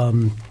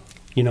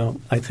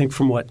 I think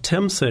from what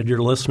Tim said,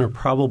 your listener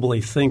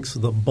probably thinks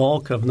the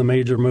bulk of the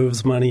major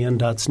moves money in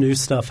DOT's new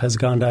stuff has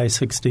gone to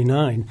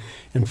I-69.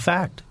 In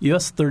fact,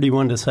 US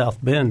 31 to South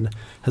Bend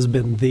has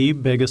been the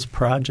biggest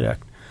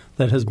project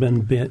that has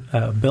been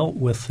built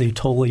with the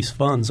toll lease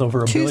funds,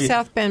 over $1 billion. To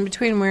South Bend,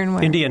 between where and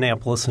where?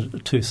 Indianapolis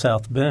to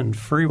South Bend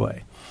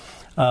freeway.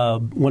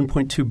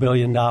 $1.2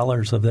 billion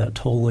of that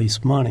toll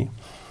lease money.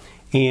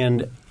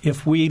 And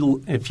if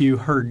you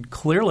heard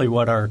clearly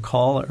what our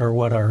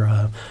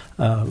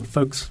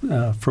folks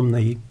from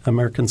the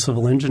American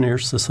Civil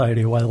Engineers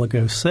Society a while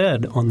ago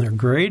said on their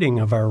grading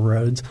of our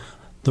roads,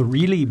 the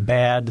really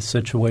bad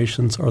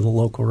situations are the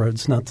local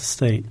roads, not the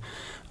state.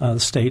 The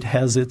state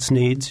has its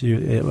needs;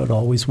 it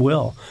always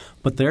will.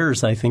 But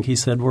theirs, I think he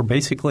said, were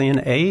basically an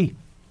A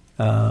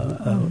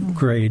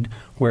grade,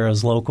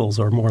 whereas locals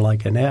are more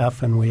like an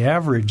F, and we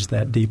average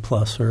that D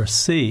plus or a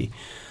C.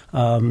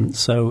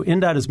 So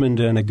INDOT has been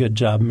doing a good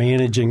job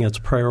managing its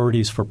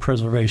priorities for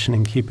preservation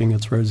and keeping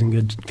its roads in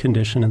good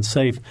condition and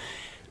safe.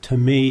 To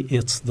me,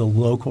 it's the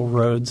local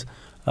roads.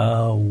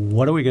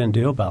 What are we going to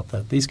do about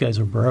that? These guys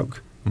are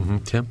broke. Mm-hmm.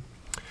 Tim?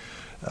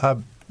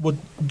 Well,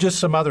 just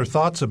some other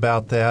thoughts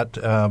about that.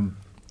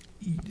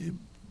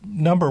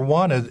 Number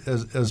one,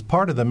 as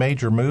part of the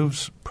Major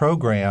Moves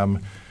program,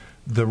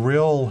 the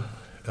real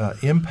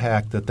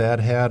impact that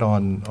had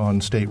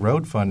on state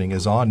road funding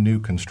is on new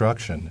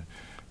construction.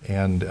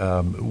 And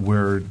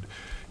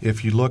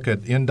if you look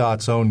at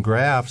INDOT's own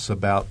graphs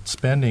about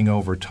spending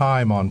over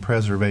time on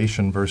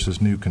preservation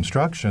versus new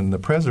construction, the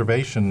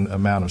preservation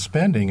amount of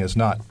spending has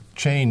not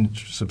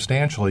changed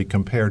substantially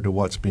compared to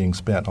what's being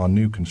spent on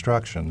new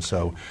construction.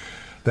 So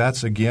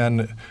that's,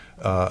 again,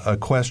 a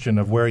question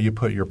of where you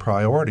put your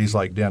priorities,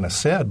 like Dennis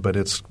said, but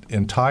it's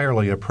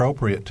entirely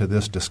appropriate to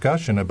this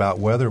discussion about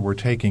whether we're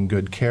taking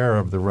good care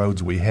of the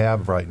roads we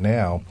have right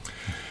now.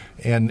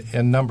 And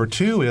number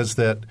two is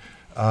that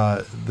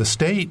the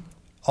state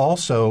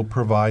also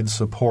provides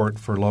support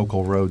for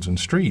local roads and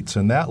streets,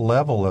 and that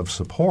level of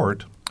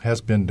support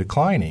has been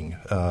declining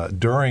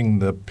during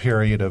the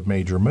period of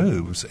Major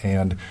Moves.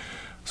 And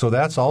so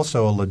that's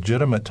also a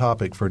legitimate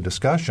topic for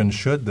discussion.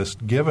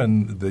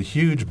 Given the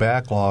huge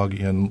backlog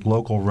in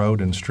local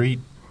road and street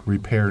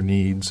repair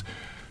needs,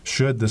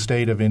 should the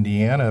state of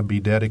Indiana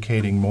be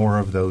dedicating more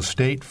of those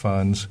state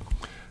funds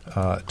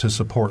to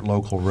support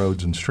local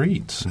roads and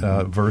streets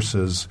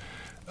versus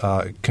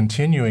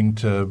continuing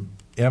to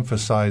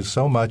emphasize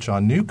so much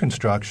on new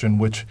construction,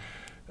 which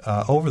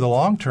over the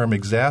long term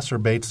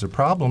exacerbates the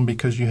problem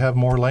because you have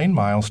more lane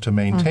miles to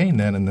maintain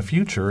then in the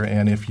future.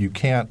 And if you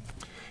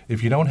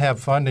don't have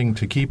funding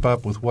to keep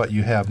up with what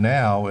you have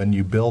now and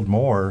you build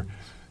more,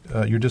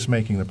 you're just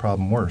making the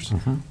problem worse.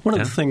 Mm-hmm. One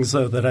of the things,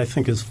 though, that I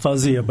think is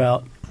fuzzy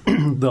about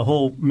the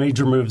whole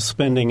Major Move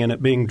spending and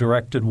it being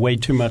directed way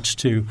too much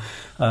to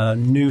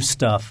new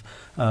stuff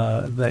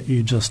that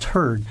you just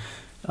heard,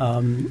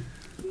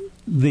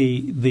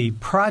 the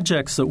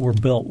projects that were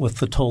built with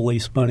the toll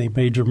lease money,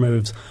 Major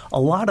Moves, a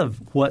lot of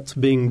what's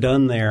being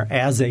done there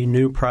as a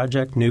new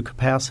project, new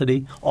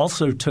capacity,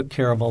 also took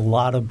care of a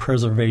lot of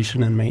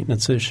preservation and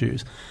maintenance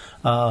issues.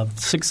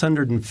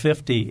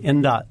 650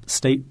 INDOT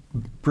state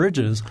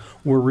bridges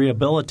were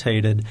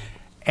rehabilitated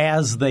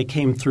as they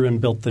came through and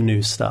built the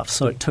new stuff.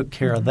 So it took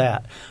care of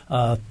that.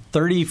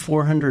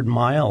 3,400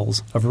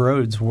 miles of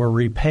roads were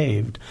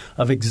repaved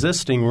of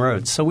existing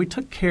roads. So we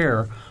took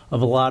care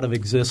of a lot of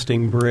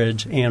existing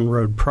bridge and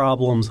road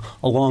problems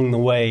along the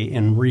way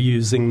in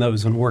reusing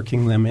those and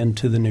working them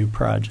into the new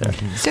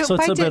project. So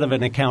it's a bit of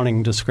an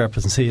accounting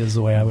discrepancy is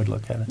the way I would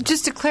look at it.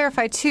 Just to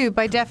clarify, too,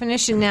 by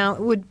definition now,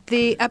 would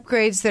the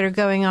upgrades that are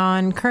going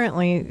on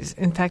currently,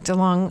 in fact,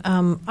 along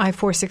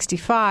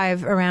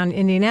I-465 around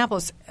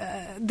Indianapolis,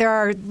 there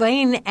are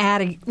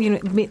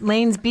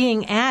lanes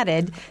being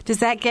added. Does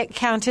that get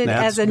counted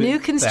as a new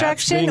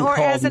construction or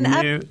as an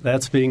up?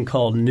 That's being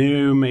called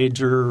new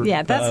major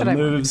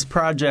moves I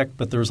project,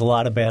 but there's a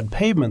lot of bad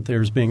pavement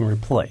there is being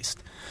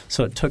replaced.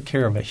 So it took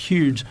care of a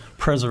huge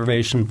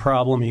preservation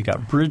problem. You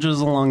got bridges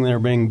along there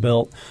being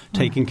built,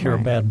 taking care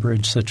of bad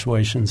bridge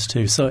situations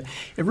too. So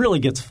it really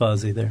gets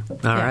fuzzy there. All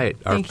right.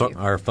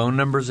 Our phone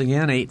numbers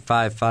again,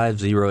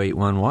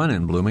 855-0811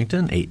 in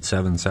Bloomington,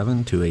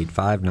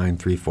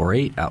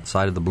 877-285-9348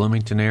 outside of the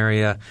Bloomington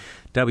area.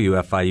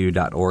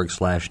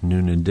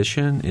 WFIU.org/Noon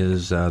Edition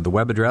is the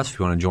web address if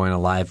you want to join a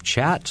live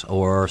chat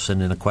or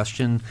send in a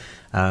question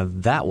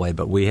that way.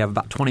 But we have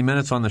about 20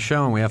 minutes on the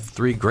show, and we have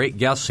three great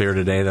guests here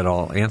today that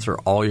will answer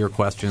all your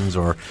questions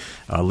or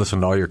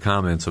listen to all your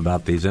comments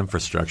about these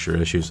infrastructure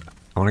issues.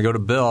 I want to go to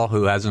Bill,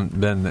 who hasn't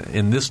been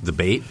in this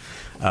debate.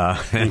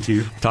 Thank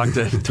you. Talk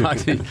to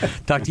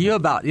you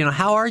about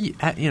how are you?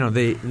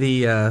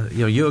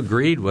 You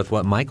agreed with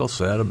what Michael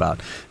said about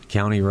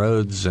county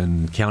roads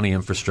and county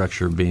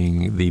infrastructure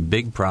being the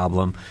big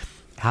problem.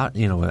 How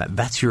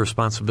that's your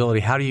responsibility.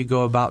 How do you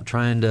go about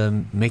trying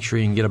to make sure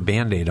you can get a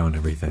Band-Aid on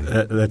everything?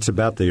 That's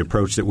about the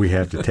approach that we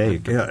have to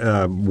take.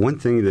 One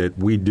thing that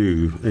we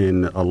do,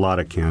 and a lot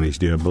of counties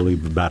do, I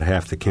believe about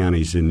half the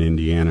counties in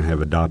Indiana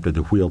have adopted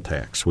the wheel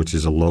tax, which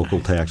is a local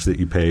tax that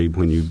you pay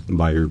when you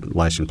buy your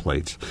license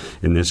plates.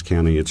 In this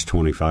county, it's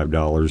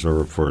 $25,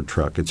 or for a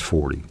truck, it's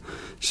 $40.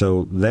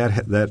 So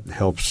that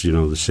helps,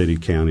 the city,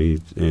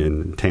 county,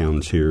 and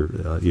towns here,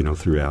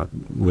 throughout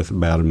with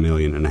about $1.5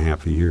 million a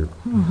year.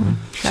 Mm-hmm.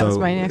 That was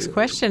my next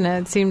question.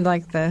 It seemed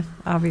like the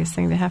obvious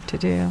thing to have to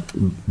do.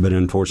 But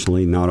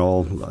unfortunately, not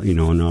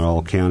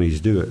all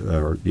counties do it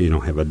or,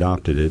 have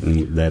adopted it,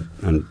 and that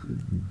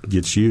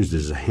gets used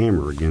as a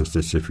hammer against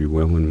us, if you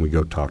will, when we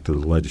go talk to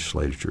the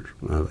legislature,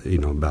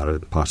 about a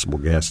possible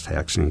gas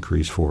tax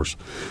increase for us.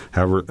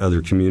 However,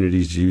 other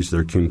communities use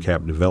their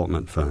CUMCAP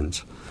development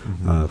funds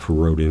for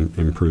road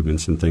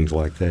improvements and things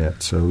like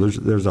that. So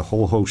there's a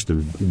whole host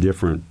of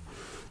different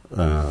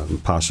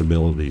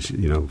possibilities,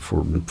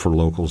 for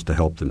locals to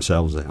help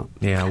themselves out.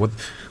 Yeah,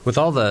 with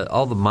all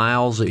the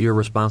miles that you're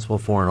responsible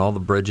for and all the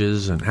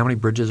bridges, and how many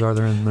bridges are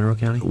there in Monroe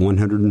County?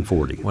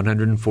 140.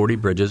 140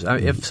 bridges.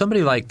 If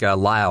somebody like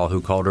Lyle,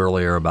 who called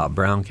earlier about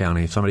Brown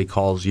County, if somebody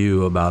calls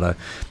you about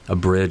a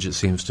bridge that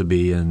seems to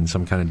be in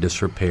some kind of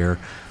disrepair,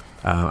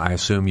 I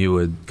assume you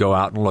would go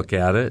out and look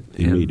at it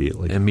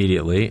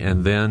immediately,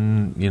 and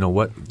then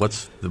what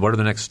are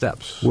the next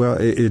steps? Well,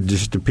 it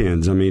just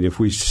depends. I mean, if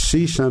we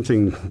see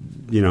something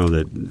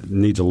that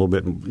needs a little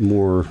bit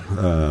more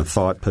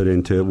thought put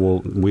into it,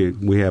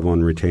 we have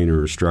on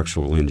retainer a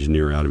structural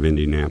engineer out of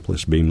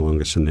Indianapolis, Beam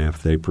Lungus and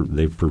Neff.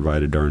 They've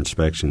provided our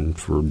inspection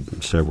for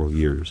several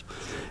years,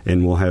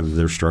 and we'll have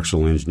their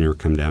structural engineer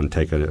come down and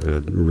take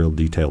a real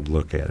detailed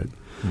look at it.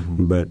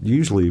 Mm-hmm. But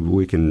usually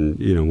we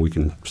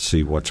can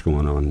see what's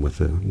going on with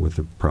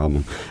the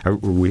problem.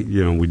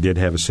 We did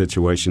have a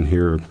situation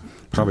here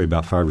probably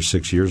about 5 or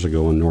 6 years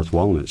ago on North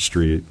Walnut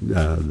Street.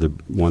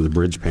 One of the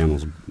bridge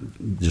panels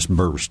just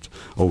burst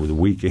over the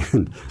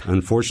weekend.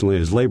 Unfortunately,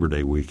 it was Labor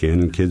Day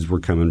weekend, and kids were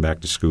coming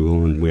back to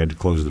school, and we had to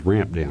close the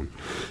ramp down.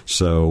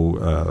 So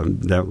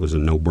that was a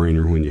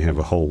no-brainer when you have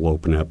a hole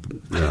open up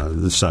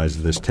the size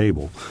of this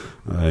table.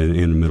 In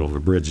the middle of a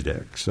bridge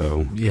deck,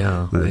 so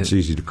it's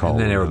easy to call.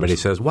 And then everybody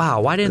says, "Wow,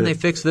 why didn't they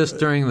fix this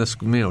during the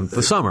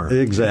summer?"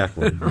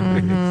 Exactly.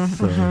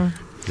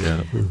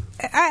 Yeah.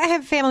 I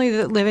have family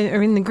that live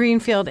in the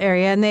Greenfield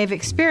area, and they've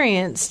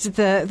experienced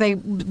they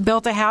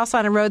built a house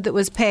on a road that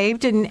was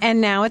paved,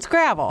 and now it's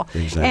gravel.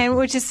 Exactly. And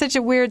which is such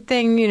a weird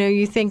thing.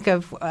 You think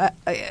of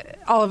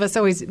all of us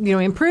always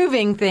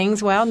improving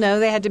things. Well, no,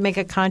 they had to make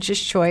a conscious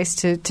choice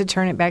to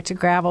turn it back to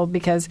gravel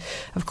because,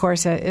 of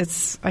course,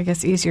 it's I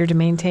guess easier to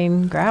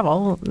maintain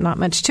gravel. Not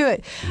much to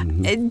it.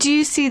 Mm-hmm. Do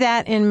you see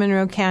that in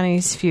Monroe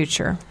County's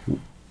future?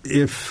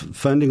 If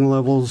funding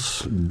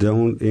levels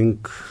don't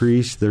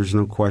increase, there's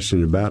no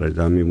question about it.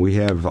 I mean, we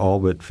have all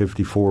but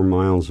 54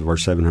 miles of our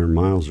 700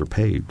 miles are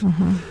paved,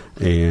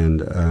 and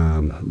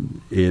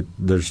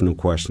there's no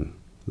question.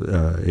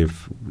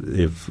 If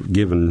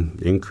given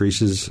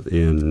increases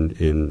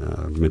in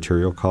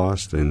material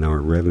cost and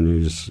our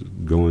revenues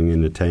going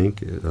in the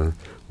tank,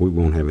 we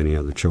won't have any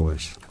other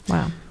choice.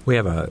 Wow. We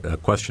have a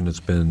question that's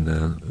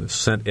been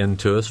sent in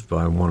to us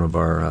by one of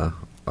our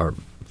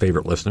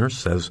favorite listeners.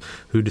 Says,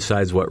 who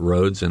decides what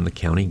roads in the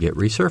county get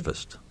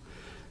resurfaced?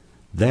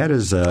 That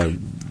is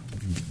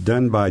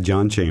done by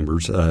John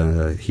Chambers.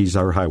 He's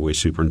our highway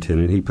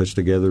superintendent. He puts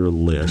together a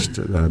list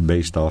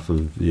based off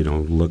of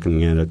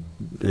looking at it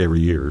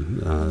every year.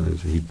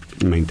 He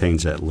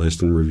maintains that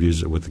list and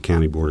reviews it with the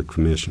County Board of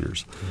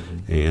Commissioners,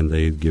 and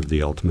they give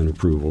the ultimate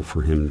approval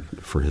for him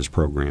for his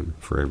program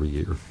for every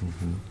year.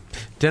 Mm-hmm.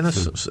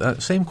 Dennis,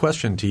 same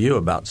question to you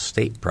about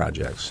state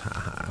projects.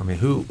 I mean,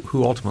 who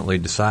ultimately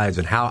decides,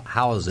 and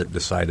how is it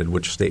decided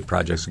which state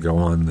projects go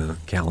on the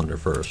calendar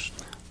first?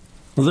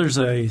 Well, there's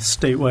a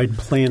statewide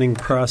planning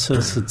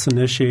process that's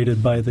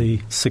initiated by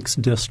the 6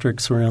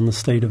 districts around the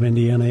state of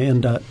Indiana,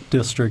 NDOT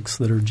districts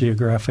that are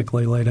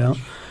geographically laid out.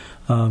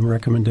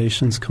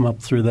 Recommendations come up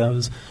through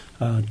those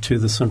to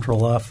the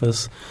central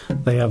office.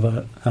 They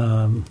have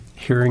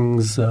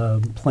hearings,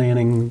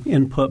 planning,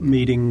 input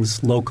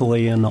meetings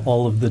locally in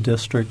all of the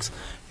districts,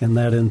 and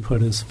that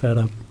input is fed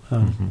up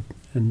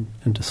and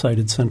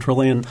decided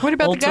centrally. And what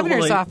about the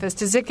governor's office?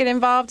 Does it get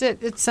involved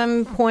at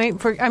some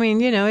point?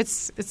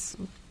 It's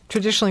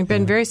traditionally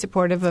been very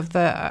supportive of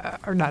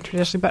or not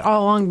traditionally, but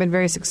all along been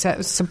very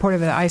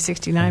supportive of the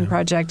I-69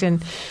 project,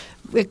 and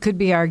it could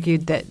be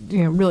argued that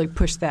really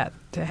pushed that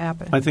to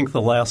happen. I think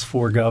the last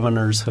 4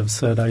 governors have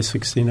said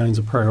I-69 is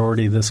a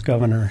priority. This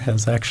governor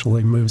has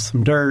actually moved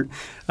some dirt.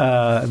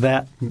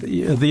 The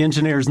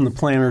engineers and the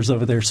planners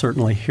over there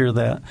certainly hear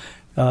that.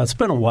 It's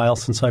been a while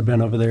since I've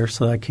been over there,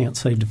 so I can't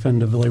say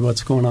definitively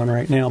what's going on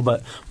right now.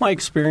 But my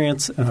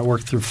experience, and I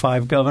worked through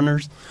 5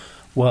 governors,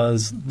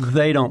 was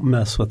they don't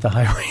mess with the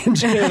highway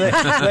engineer. They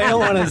don't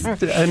want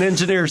an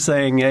engineer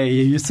saying, hey,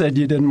 you said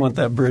you didn't want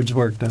that bridge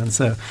work done.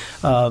 So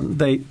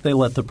they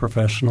let the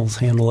professionals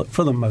handle it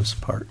for the most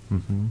part.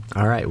 Mm-hmm.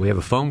 All right. We have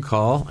a phone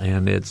call,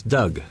 and it's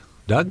Doug.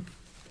 Doug?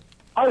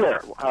 Hi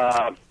there.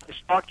 Nice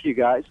to talk to you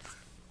guys.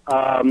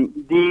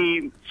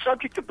 The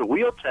subject of the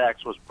wheel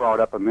tax was brought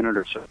up a minute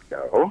or so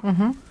ago.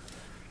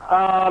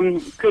 Mm-hmm.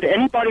 Could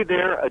anybody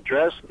there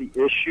address the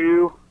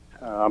issue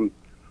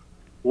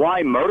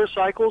why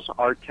motorcycles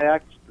are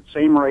taxed at the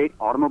same rate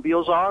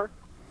automobiles are?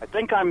 I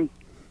think I'm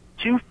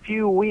too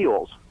few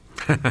wheels.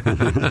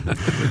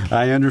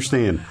 I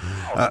understand.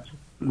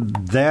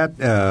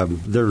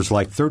 There's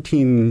like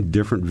 13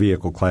 different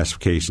vehicle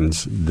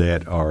classifications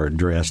that are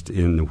addressed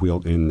in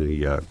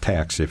the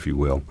tax, if you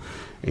will,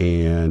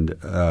 and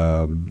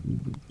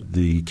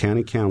the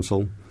county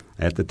council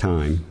at the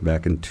time,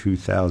 back in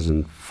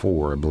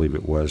 2004, I believe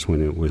it was,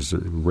 when it was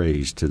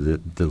raised to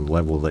the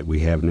level that we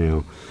have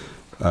now.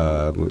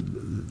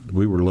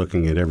 We were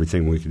looking at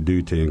everything we could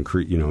do to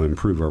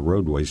improve our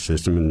roadway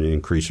system and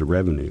increase the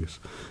revenues.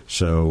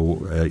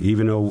 So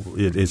even though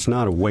it's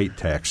not a weight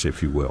tax,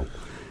 if you will,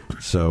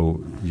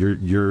 so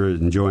you're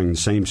enjoying the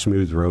same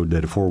smooth road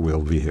that a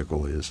four-wheel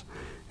vehicle is,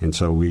 and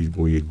so we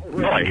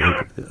Really?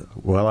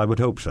 Well, I would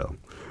hope so.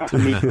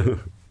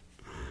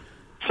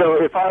 So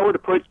if I were to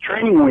put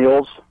training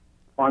wheels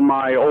on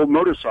my old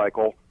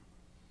motorcycle,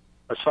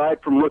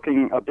 aside from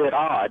looking a bit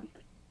odd,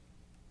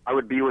 I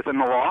would be within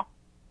the law?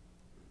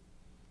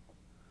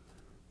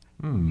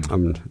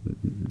 I'm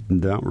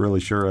not really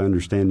sure I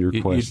understand your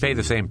question. You'd pay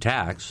the same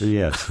tax.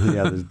 Yes.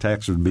 Yeah, the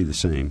tax would be the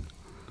same.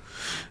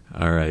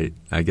 All right.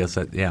 I guess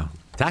that, yeah.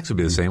 Tax would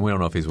be the same. We don't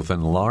know if he's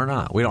within the law or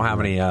not. We don't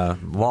have any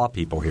law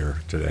people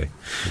here today.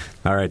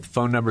 All right. The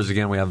phone numbers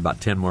again, we have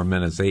about 10 more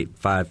minutes.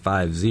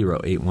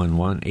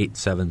 855-0811,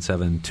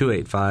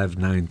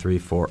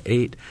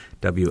 877-285-9348,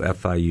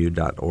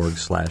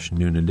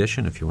 WFIU.org/Noon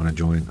Edition if you want to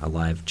join a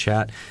live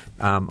chat.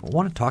 I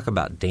want to talk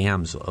about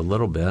dams a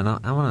little bit. And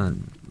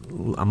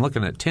I'm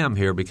looking at Tim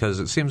here because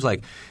it seems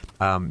like,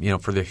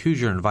 for the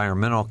Hoosier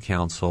Environmental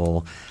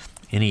Council,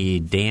 any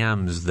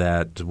dams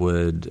that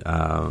would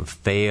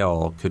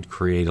fail could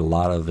create a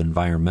lot of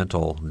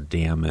environmental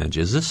damage.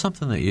 Is this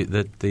something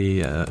that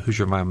the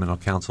Hoosier Environmental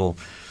Council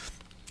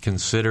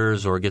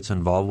considers or gets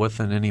involved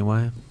with in any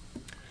way?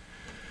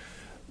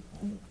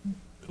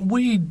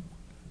 We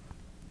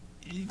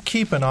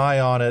keep an eye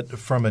on it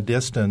from a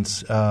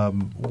distance.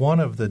 One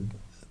of the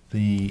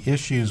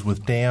issues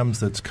with dams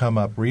that's come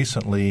up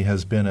recently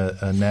has been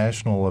a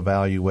national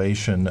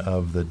evaluation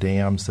of the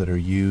dams that are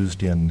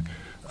used in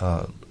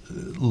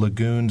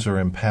lagoons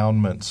or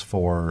impoundments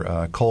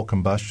for coal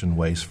combustion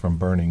waste from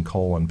burning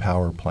coal and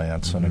power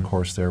plants. Mm-hmm. And, of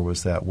course, there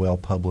was that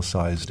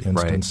well-publicized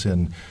instance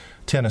in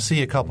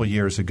Tennessee a couple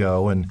years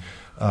ago. And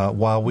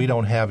while we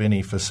don't have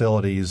any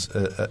facilities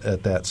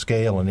at that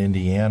scale in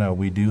Indiana,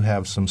 we do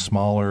have some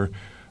smaller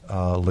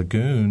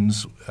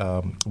lagoons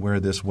where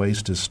this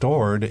waste is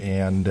stored,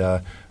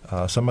 and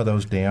some of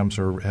those dams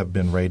have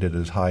been rated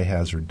as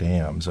high-hazard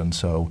dams. And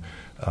so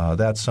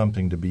that's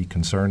something to be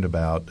concerned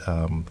about.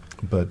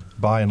 But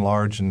by and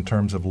large, in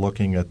terms of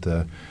looking at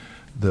the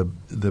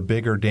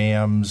bigger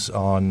dams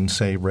on,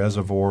 say,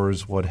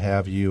 reservoirs, what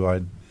have you,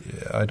 I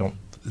don't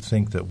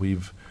think that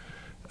we've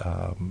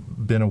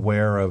been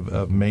aware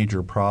of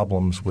major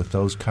problems with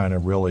those kind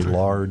of really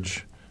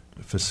large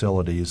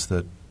facilities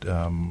that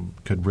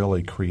could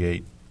really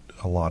create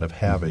a lot of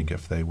havoc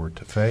if they were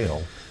to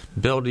fail.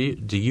 Bill, do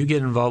you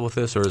get involved with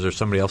this, or is there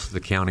somebody else at the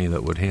county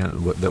that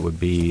would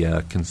be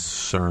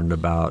concerned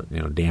about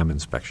dam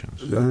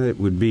inspections? It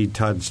would be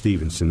Todd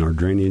Stevenson, our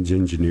drainage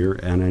engineer,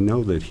 and I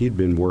know that he'd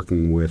been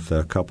working with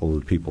a couple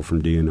of people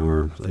from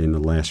DNR in the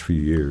last few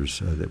years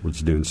that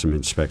was doing some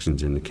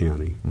inspections in the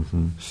county.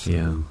 Mm-hmm. So,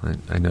 yeah,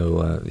 I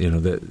know.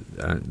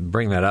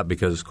 Bring that up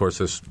because, of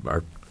course,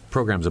 our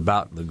program's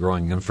about the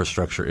growing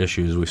infrastructure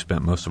issues. We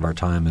spent most of our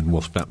time, and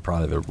we'll spend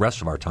probably the rest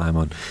of our time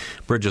on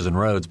bridges and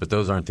roads, but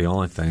those aren't the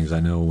only things. I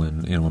know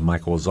when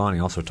Michael was on,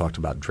 he also talked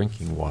about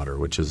drinking water,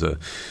 which is a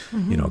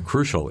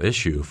crucial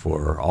issue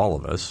for all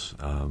of us.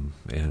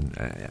 And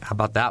how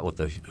about that with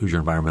the Hoosier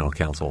Environmental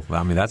Council?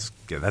 I mean, that's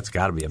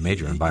got to be a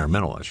major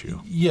environmental issue.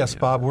 Yes,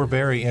 Bob, we're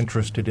very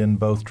interested in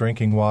both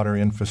drinking water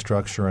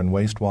infrastructure and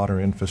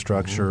wastewater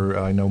infrastructure.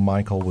 Mm-hmm. I know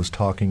Michael was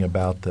talking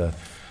about the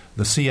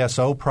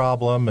CSO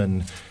problem,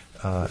 and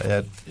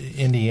at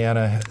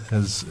Indiana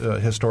has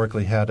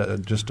historically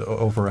had just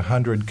over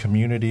 100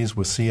 communities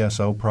with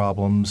CSO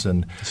problems.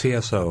 And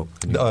CSO?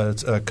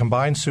 It's a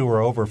combined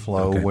sewer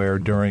overflow where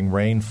during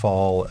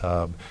rainfall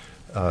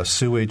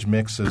sewage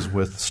mixes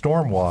with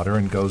stormwater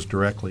and goes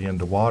directly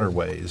into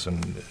waterways,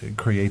 and it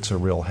creates a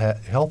real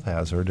health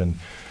hazard. And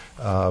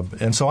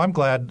so I'm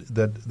glad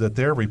that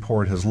their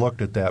report has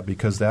looked at that,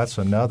 because that's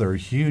another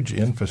huge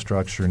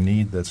infrastructure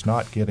need that's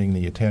not getting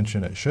the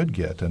attention it should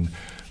get. And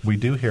we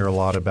do hear a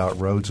lot about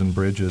roads and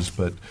bridges,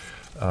 but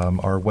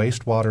our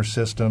wastewater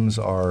systems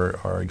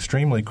are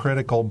extremely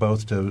critical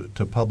both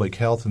to public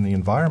health and the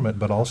environment,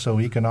 but also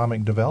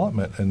economic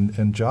development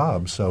and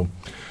jobs. So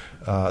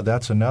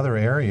that's another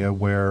area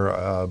where,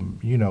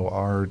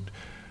 our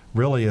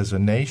really, as a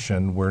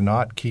nation, we're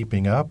not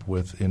keeping up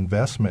with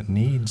investment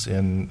needs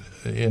in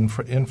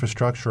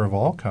infrastructure of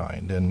all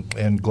kind,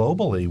 and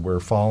globally we're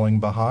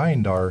falling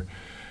behind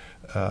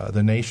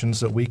the nations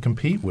that we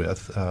compete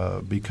with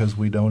because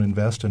we don't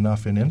invest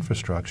enough in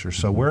infrastructure.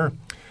 So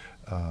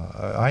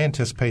I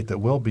anticipate that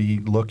we'll be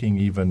looking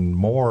even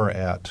more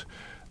at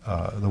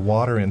the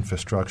water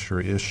infrastructure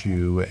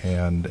issue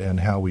and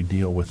how we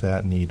deal with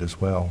that need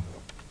as well.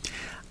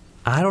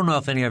 I don't know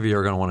if any of you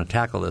are going to want to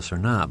tackle this or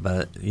not,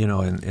 but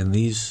in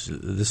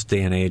this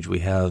day and age, we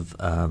have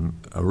a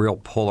real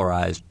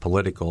polarized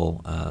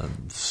political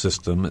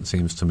system. It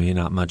seems to me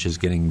not much is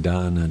getting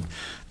done, and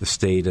the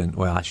state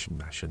and I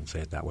shouldn't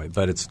say it that way,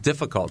 but it's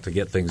difficult to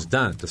get things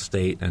done at the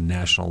state and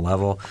national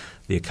level.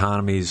 The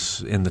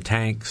economy's in the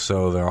tank,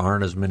 so there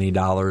aren't as many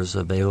dollars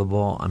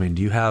available. I mean,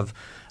 do you have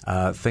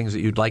things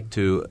that you'd like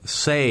to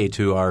say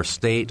to our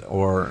state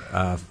or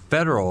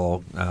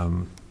federal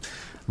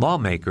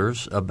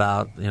lawmakers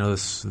about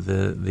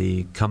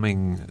the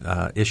coming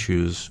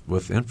issues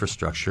with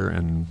infrastructure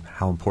and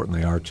how important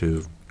they are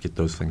to get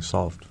those things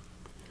solved?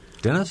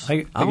 Dennis,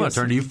 I'm going to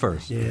turn to you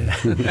first. Yeah.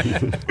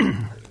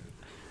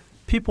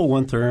 People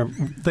want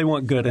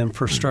good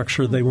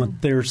infrastructure. They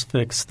want theirs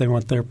fixed. They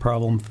want their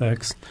problem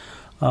fixed,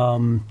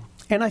 and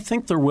I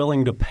think they're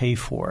willing to pay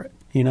for it.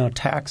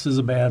 Tax is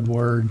a bad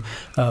word.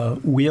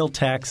 Wheel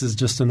tax is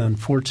just an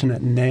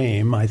unfortunate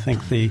name. I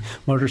think the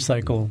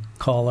motorcycle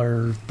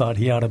caller thought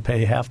he ought to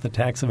pay half the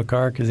tax of a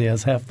car because he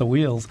has half the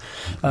wheels.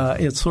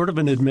 It's sort of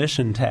an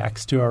admission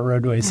tax to our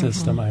roadway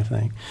system, I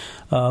think.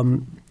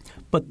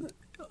 But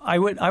I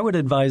would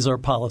advise our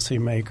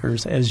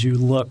policymakers, as you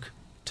look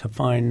to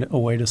find a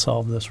way to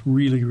solve this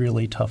really,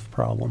 really tough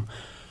problem,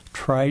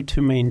 try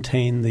to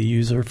maintain the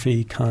user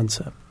fee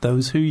concept.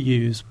 Those who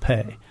use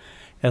pay.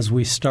 As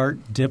we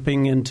start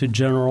dipping into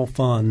general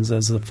funds,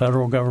 as the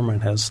federal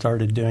government has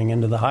started doing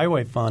into the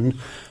highway fund,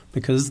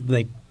 because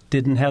they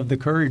didn't have the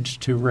courage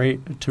to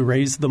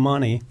raise the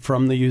money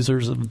from the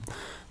users of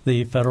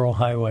the federal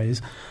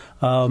highways,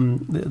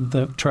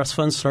 the trust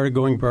funds started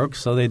going broke,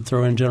 so they'd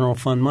throw in general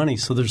fund money.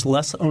 So there's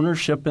less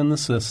ownership in the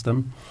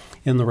system,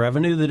 in the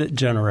revenue that it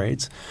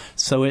generates.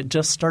 So it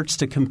just starts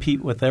to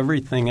compete with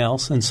everything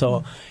else. And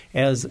so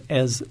as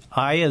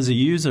a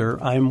user,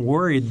 I'm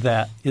worried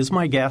that is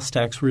my gas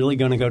tax really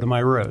going to go to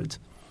my roads?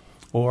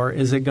 Or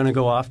is it going to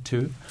go off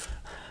to,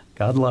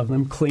 God love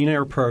them, clean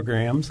air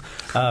programs,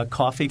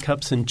 coffee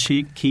cups and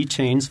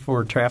keychains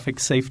for traffic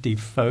safety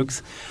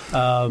folks?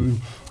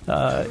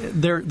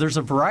 There's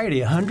a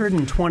variety.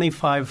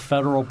 125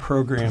 federal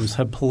programs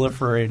have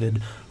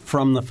proliferated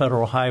from the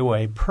federal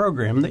highway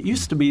program that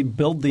used to be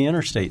build the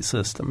interstate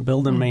system,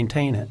 build and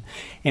maintain it.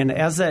 And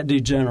as that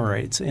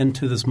degenerates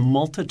into this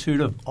multitude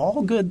of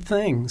all good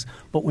things,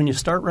 but when you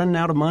start running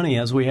out of money,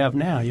 as we have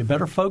now, you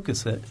better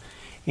focus it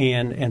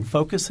and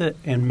focus it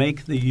and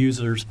make the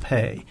users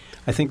pay.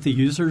 I think the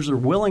users are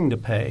willing to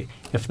pay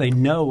if they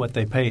know what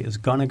they pay is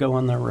going to go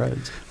on their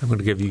roads. I'm going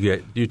to give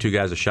you two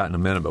guys a shot in a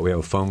minute, but we have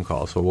a phone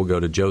call, so we'll go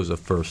to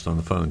Joseph first on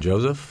the phone.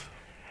 Joseph?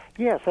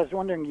 Yes, I was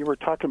wondering, you were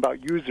talking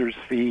about user's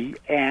fee,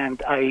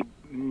 and I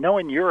know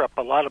in Europe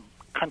a lot of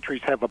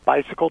countries have a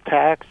bicycle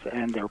tax,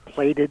 and they're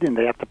plated, and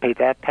they have to pay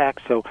that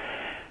tax. So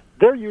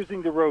they're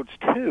using the roads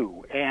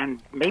too,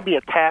 and maybe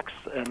a tax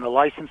and a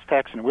license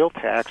tax and wheel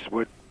tax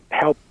would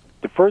help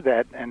defer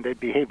that, and they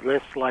behave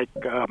less like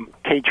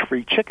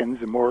cage-free chickens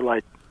and more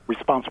like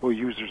responsible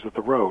users of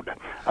the road.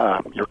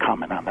 Your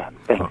comment on that?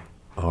 Thanks.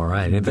 All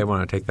right. Anybody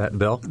want to take that,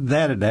 Bill?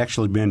 That had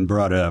actually been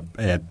brought up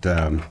at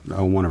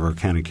one of our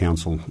county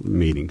council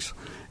meetings.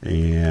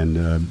 And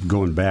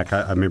going back,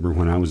 I remember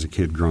when I was a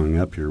kid growing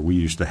up here, we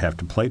used to have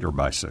to plate our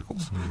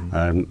bicycles.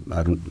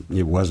 Mm-hmm.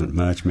 It wasn't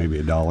much,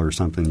 maybe $1 or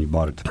something you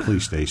bought at the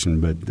police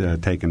station,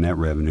 but taking that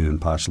revenue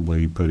and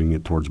possibly putting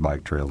it towards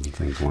bike trails and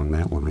things along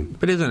that line.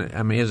 But isn't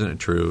it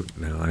true?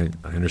 Now, I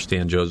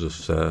understand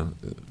Joseph's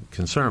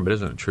concern, but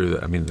isn't it true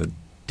that, the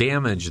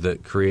damage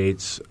that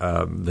creates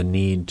the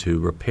need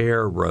to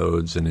repair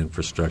roads and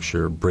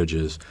infrastructure,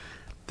 bridges,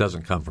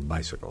 doesn't come from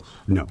bicycles?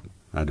 No,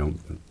 I don't.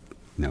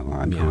 No,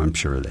 I'm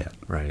sure of that.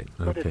 Right.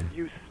 But okay.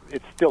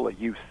 it's still a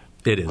use.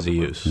 It is a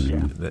use.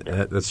 Yeah.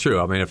 That's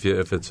true.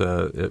 If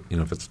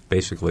it's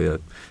basically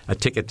a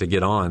ticket to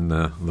get on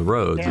the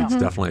roads, it's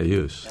definitely a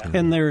use. Yeah.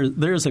 And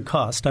there's a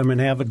cost. I'm an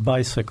avid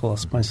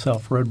bicyclist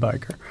myself, road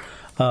biker,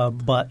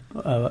 but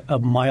a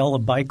mile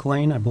of bike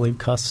lane, I believe,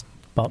 costs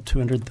about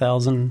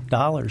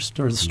 $200,000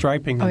 for the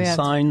striping and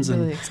signs, it's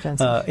really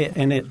expensive.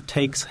 And it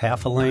takes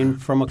half a lane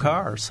from a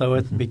car, so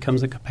it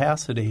becomes a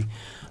capacity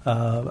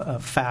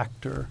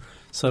factor.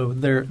 So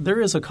there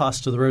is a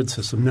cost to the road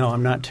system. No,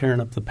 I'm not tearing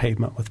up the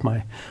pavement with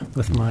my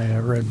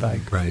road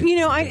bike. Right.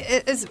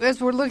 As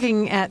we're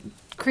looking at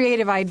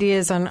creative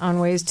ideas on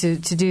ways to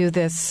do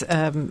this,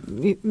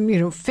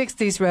 fix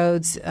these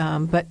roads,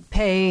 but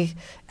pay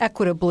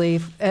equitably,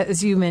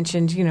 as you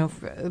mentioned,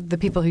 the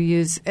people who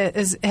use.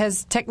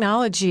 Has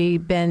technology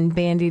been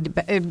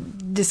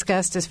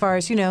discussed as far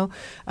as,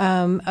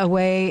 a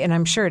way, and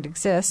I'm sure it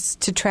exists,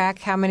 to track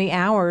how many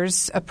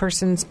hours a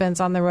person spends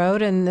on the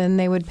road, and then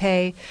they would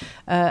pay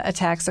a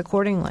tax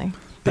accordingly?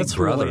 That's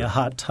really a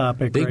hot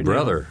topic Big right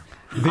brother.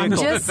 now. I'm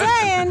just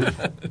saying.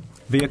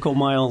 Vehicle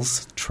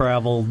miles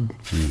traveled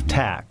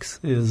tax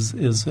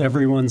is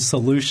everyone's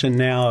solution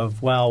now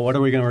of, wow, what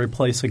are we going to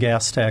replace a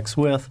gas tax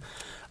with?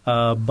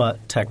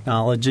 But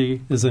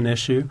technology is an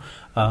issue.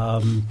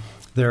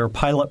 There are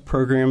pilot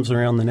programs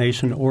around the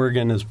nation.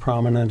 Oregon is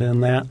prominent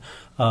in that.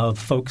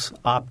 folks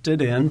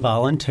opted in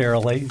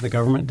voluntarily. The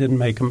government didn't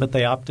make them, but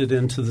they opted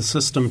into the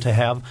system to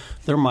have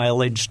their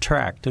mileage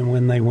tracked. And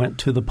when they went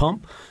to the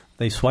pump,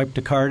 they swiped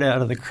a card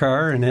out of the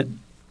car, and it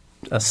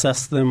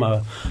assessed them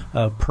a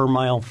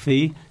per-mile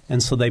fee.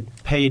 And so they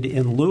paid,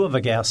 in lieu of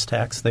a gas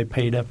tax, they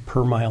paid a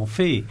per-mile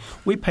fee.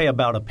 We pay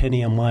about a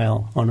penny a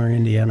mile on our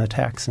Indiana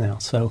tax now.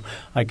 So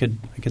I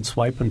could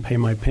swipe and pay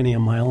my penny a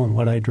mile on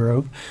what I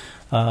drove.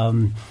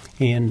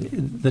 And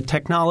the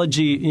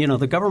technology,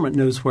 the government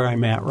knows where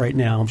I'm at right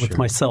now with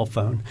my cell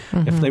phone.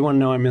 Mm-hmm. If they want to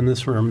know I'm in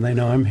this room, they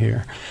know I'm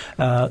here.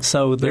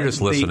 So they're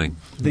just listening.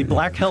 The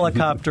black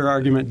helicopter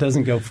argument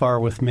doesn't go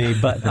far with me,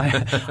 but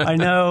I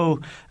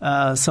know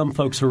some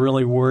folks are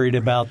really worried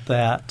about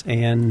that,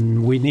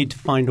 and we need to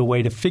find a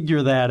way to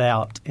figure that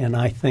out. And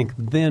I think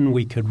then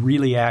we could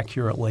really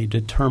accurately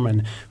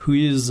determine who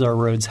uses our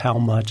roads, how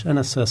much, and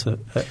assess it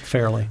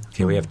fairly.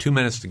 Okay, we have 2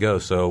 minutes to go,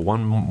 so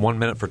one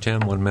minute for Tim,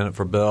 1 minute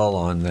for Bill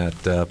on that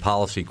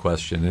policy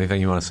question.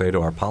 Anything you want to say to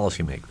our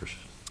policymakers?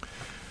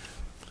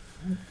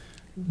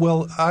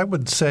 Well, I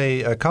would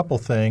say a couple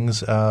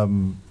things.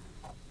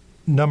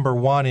 Number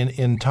one,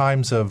 in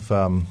times of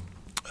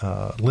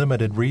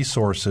limited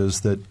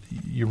resources, that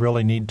you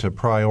really need to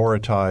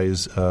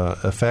prioritize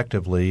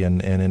effectively,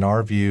 and in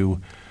our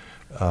view,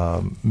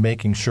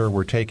 making sure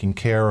we're taking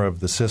care of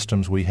the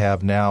systems we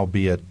have now,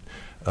 be it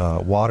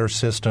water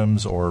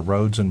systems or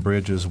roads and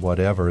bridges,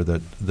 whatever,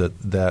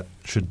 that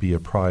should be a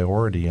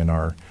priority in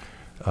our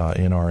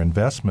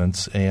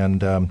investments.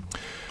 And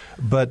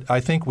but I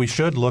think we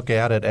should look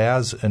at it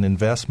as an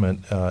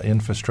investment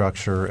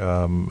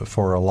infrastructure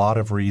for a lot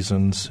of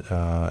reasons,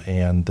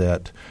 and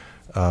that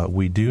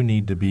we do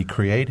need to be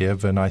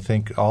creative. And I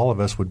think all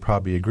of us would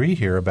probably agree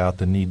here about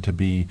the need to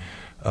be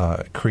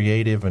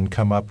creative and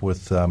come up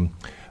with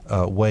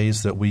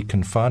ways that we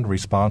can fund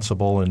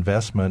responsible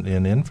investment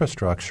in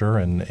infrastructure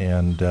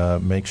and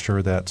make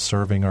sure that's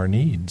serving our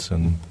needs.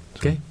 And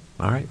okay.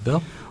 All right,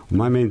 Bill?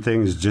 My main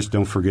thing is just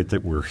don't forget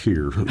that we're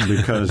here,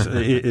 because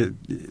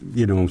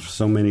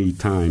so many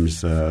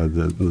times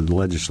the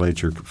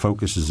legislature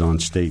focuses on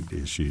state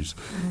issues,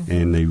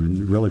 and they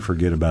really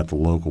forget about the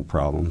local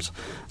problems.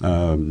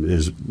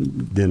 As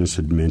Dennis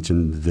had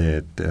mentioned,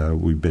 that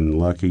we've been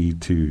lucky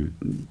to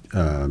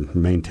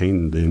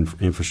maintain the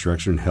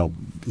infrastructure and help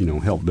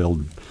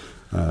build,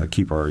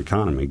 keep our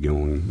economy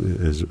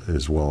going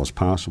as well as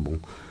possible.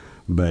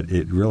 But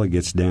it really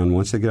gets down,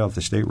 once they get off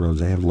the state roads,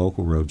 they have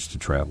local roads to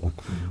travel.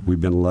 Mm-hmm.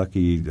 We've been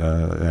lucky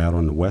out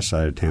on the west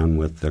side of town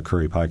with the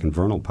Curry Pike and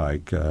Vernal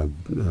Pike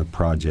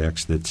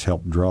projects that's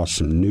helped draw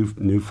some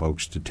new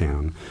folks to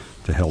town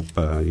to help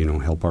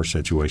help our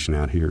situation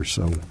out here.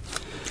 So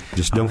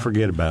just don't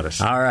forget about us.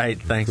 All right.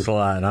 Thanks a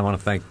lot. I want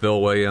to thank Bill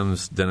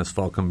Williams, Dennis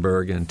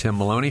Falkenberg, and Tim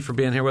Maloney for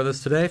being here with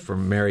us today.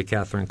 From Mary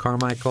Catherine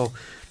Carmichael,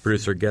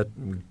 producer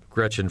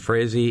Gretchen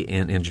Frazee,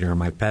 and engineer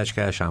Mike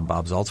Pashkash, I'm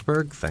Bob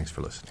Zaltsberg. Thanks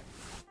for listening.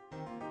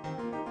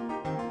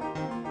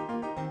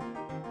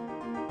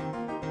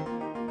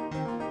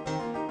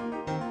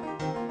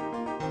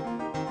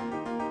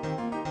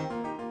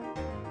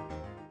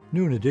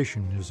 Noon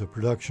Edition is a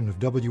production of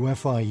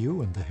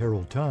WFIU and the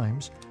Herald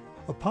Times.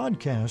 A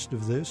podcast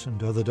of this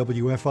and other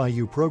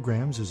WFIU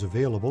programs is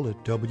available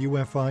at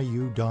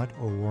wfiu.org.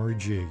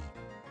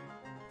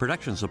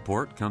 Production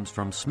support comes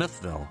from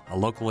Smithville, a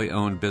locally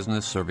owned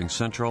business serving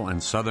central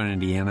and southern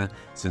Indiana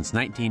since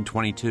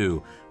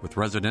 1922 with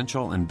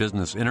residential and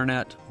business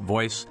internet,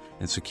 voice,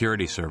 and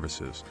security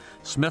services.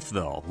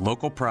 Smithville,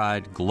 local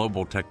pride,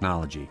 global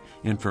technology.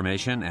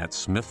 Information at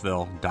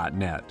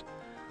smithville.net.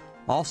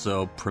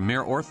 Also,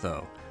 Premier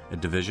Ortho, a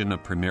division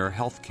of Premier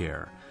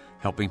Healthcare,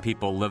 helping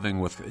people living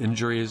with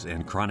injuries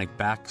and chronic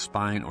back,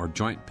 spine, or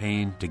joint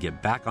pain to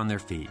get back on their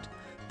feet.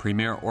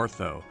 Premier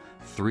Ortho,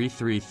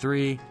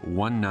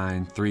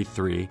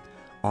 333-1933,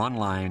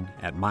 online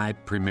at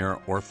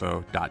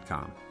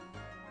mypremierortho.com.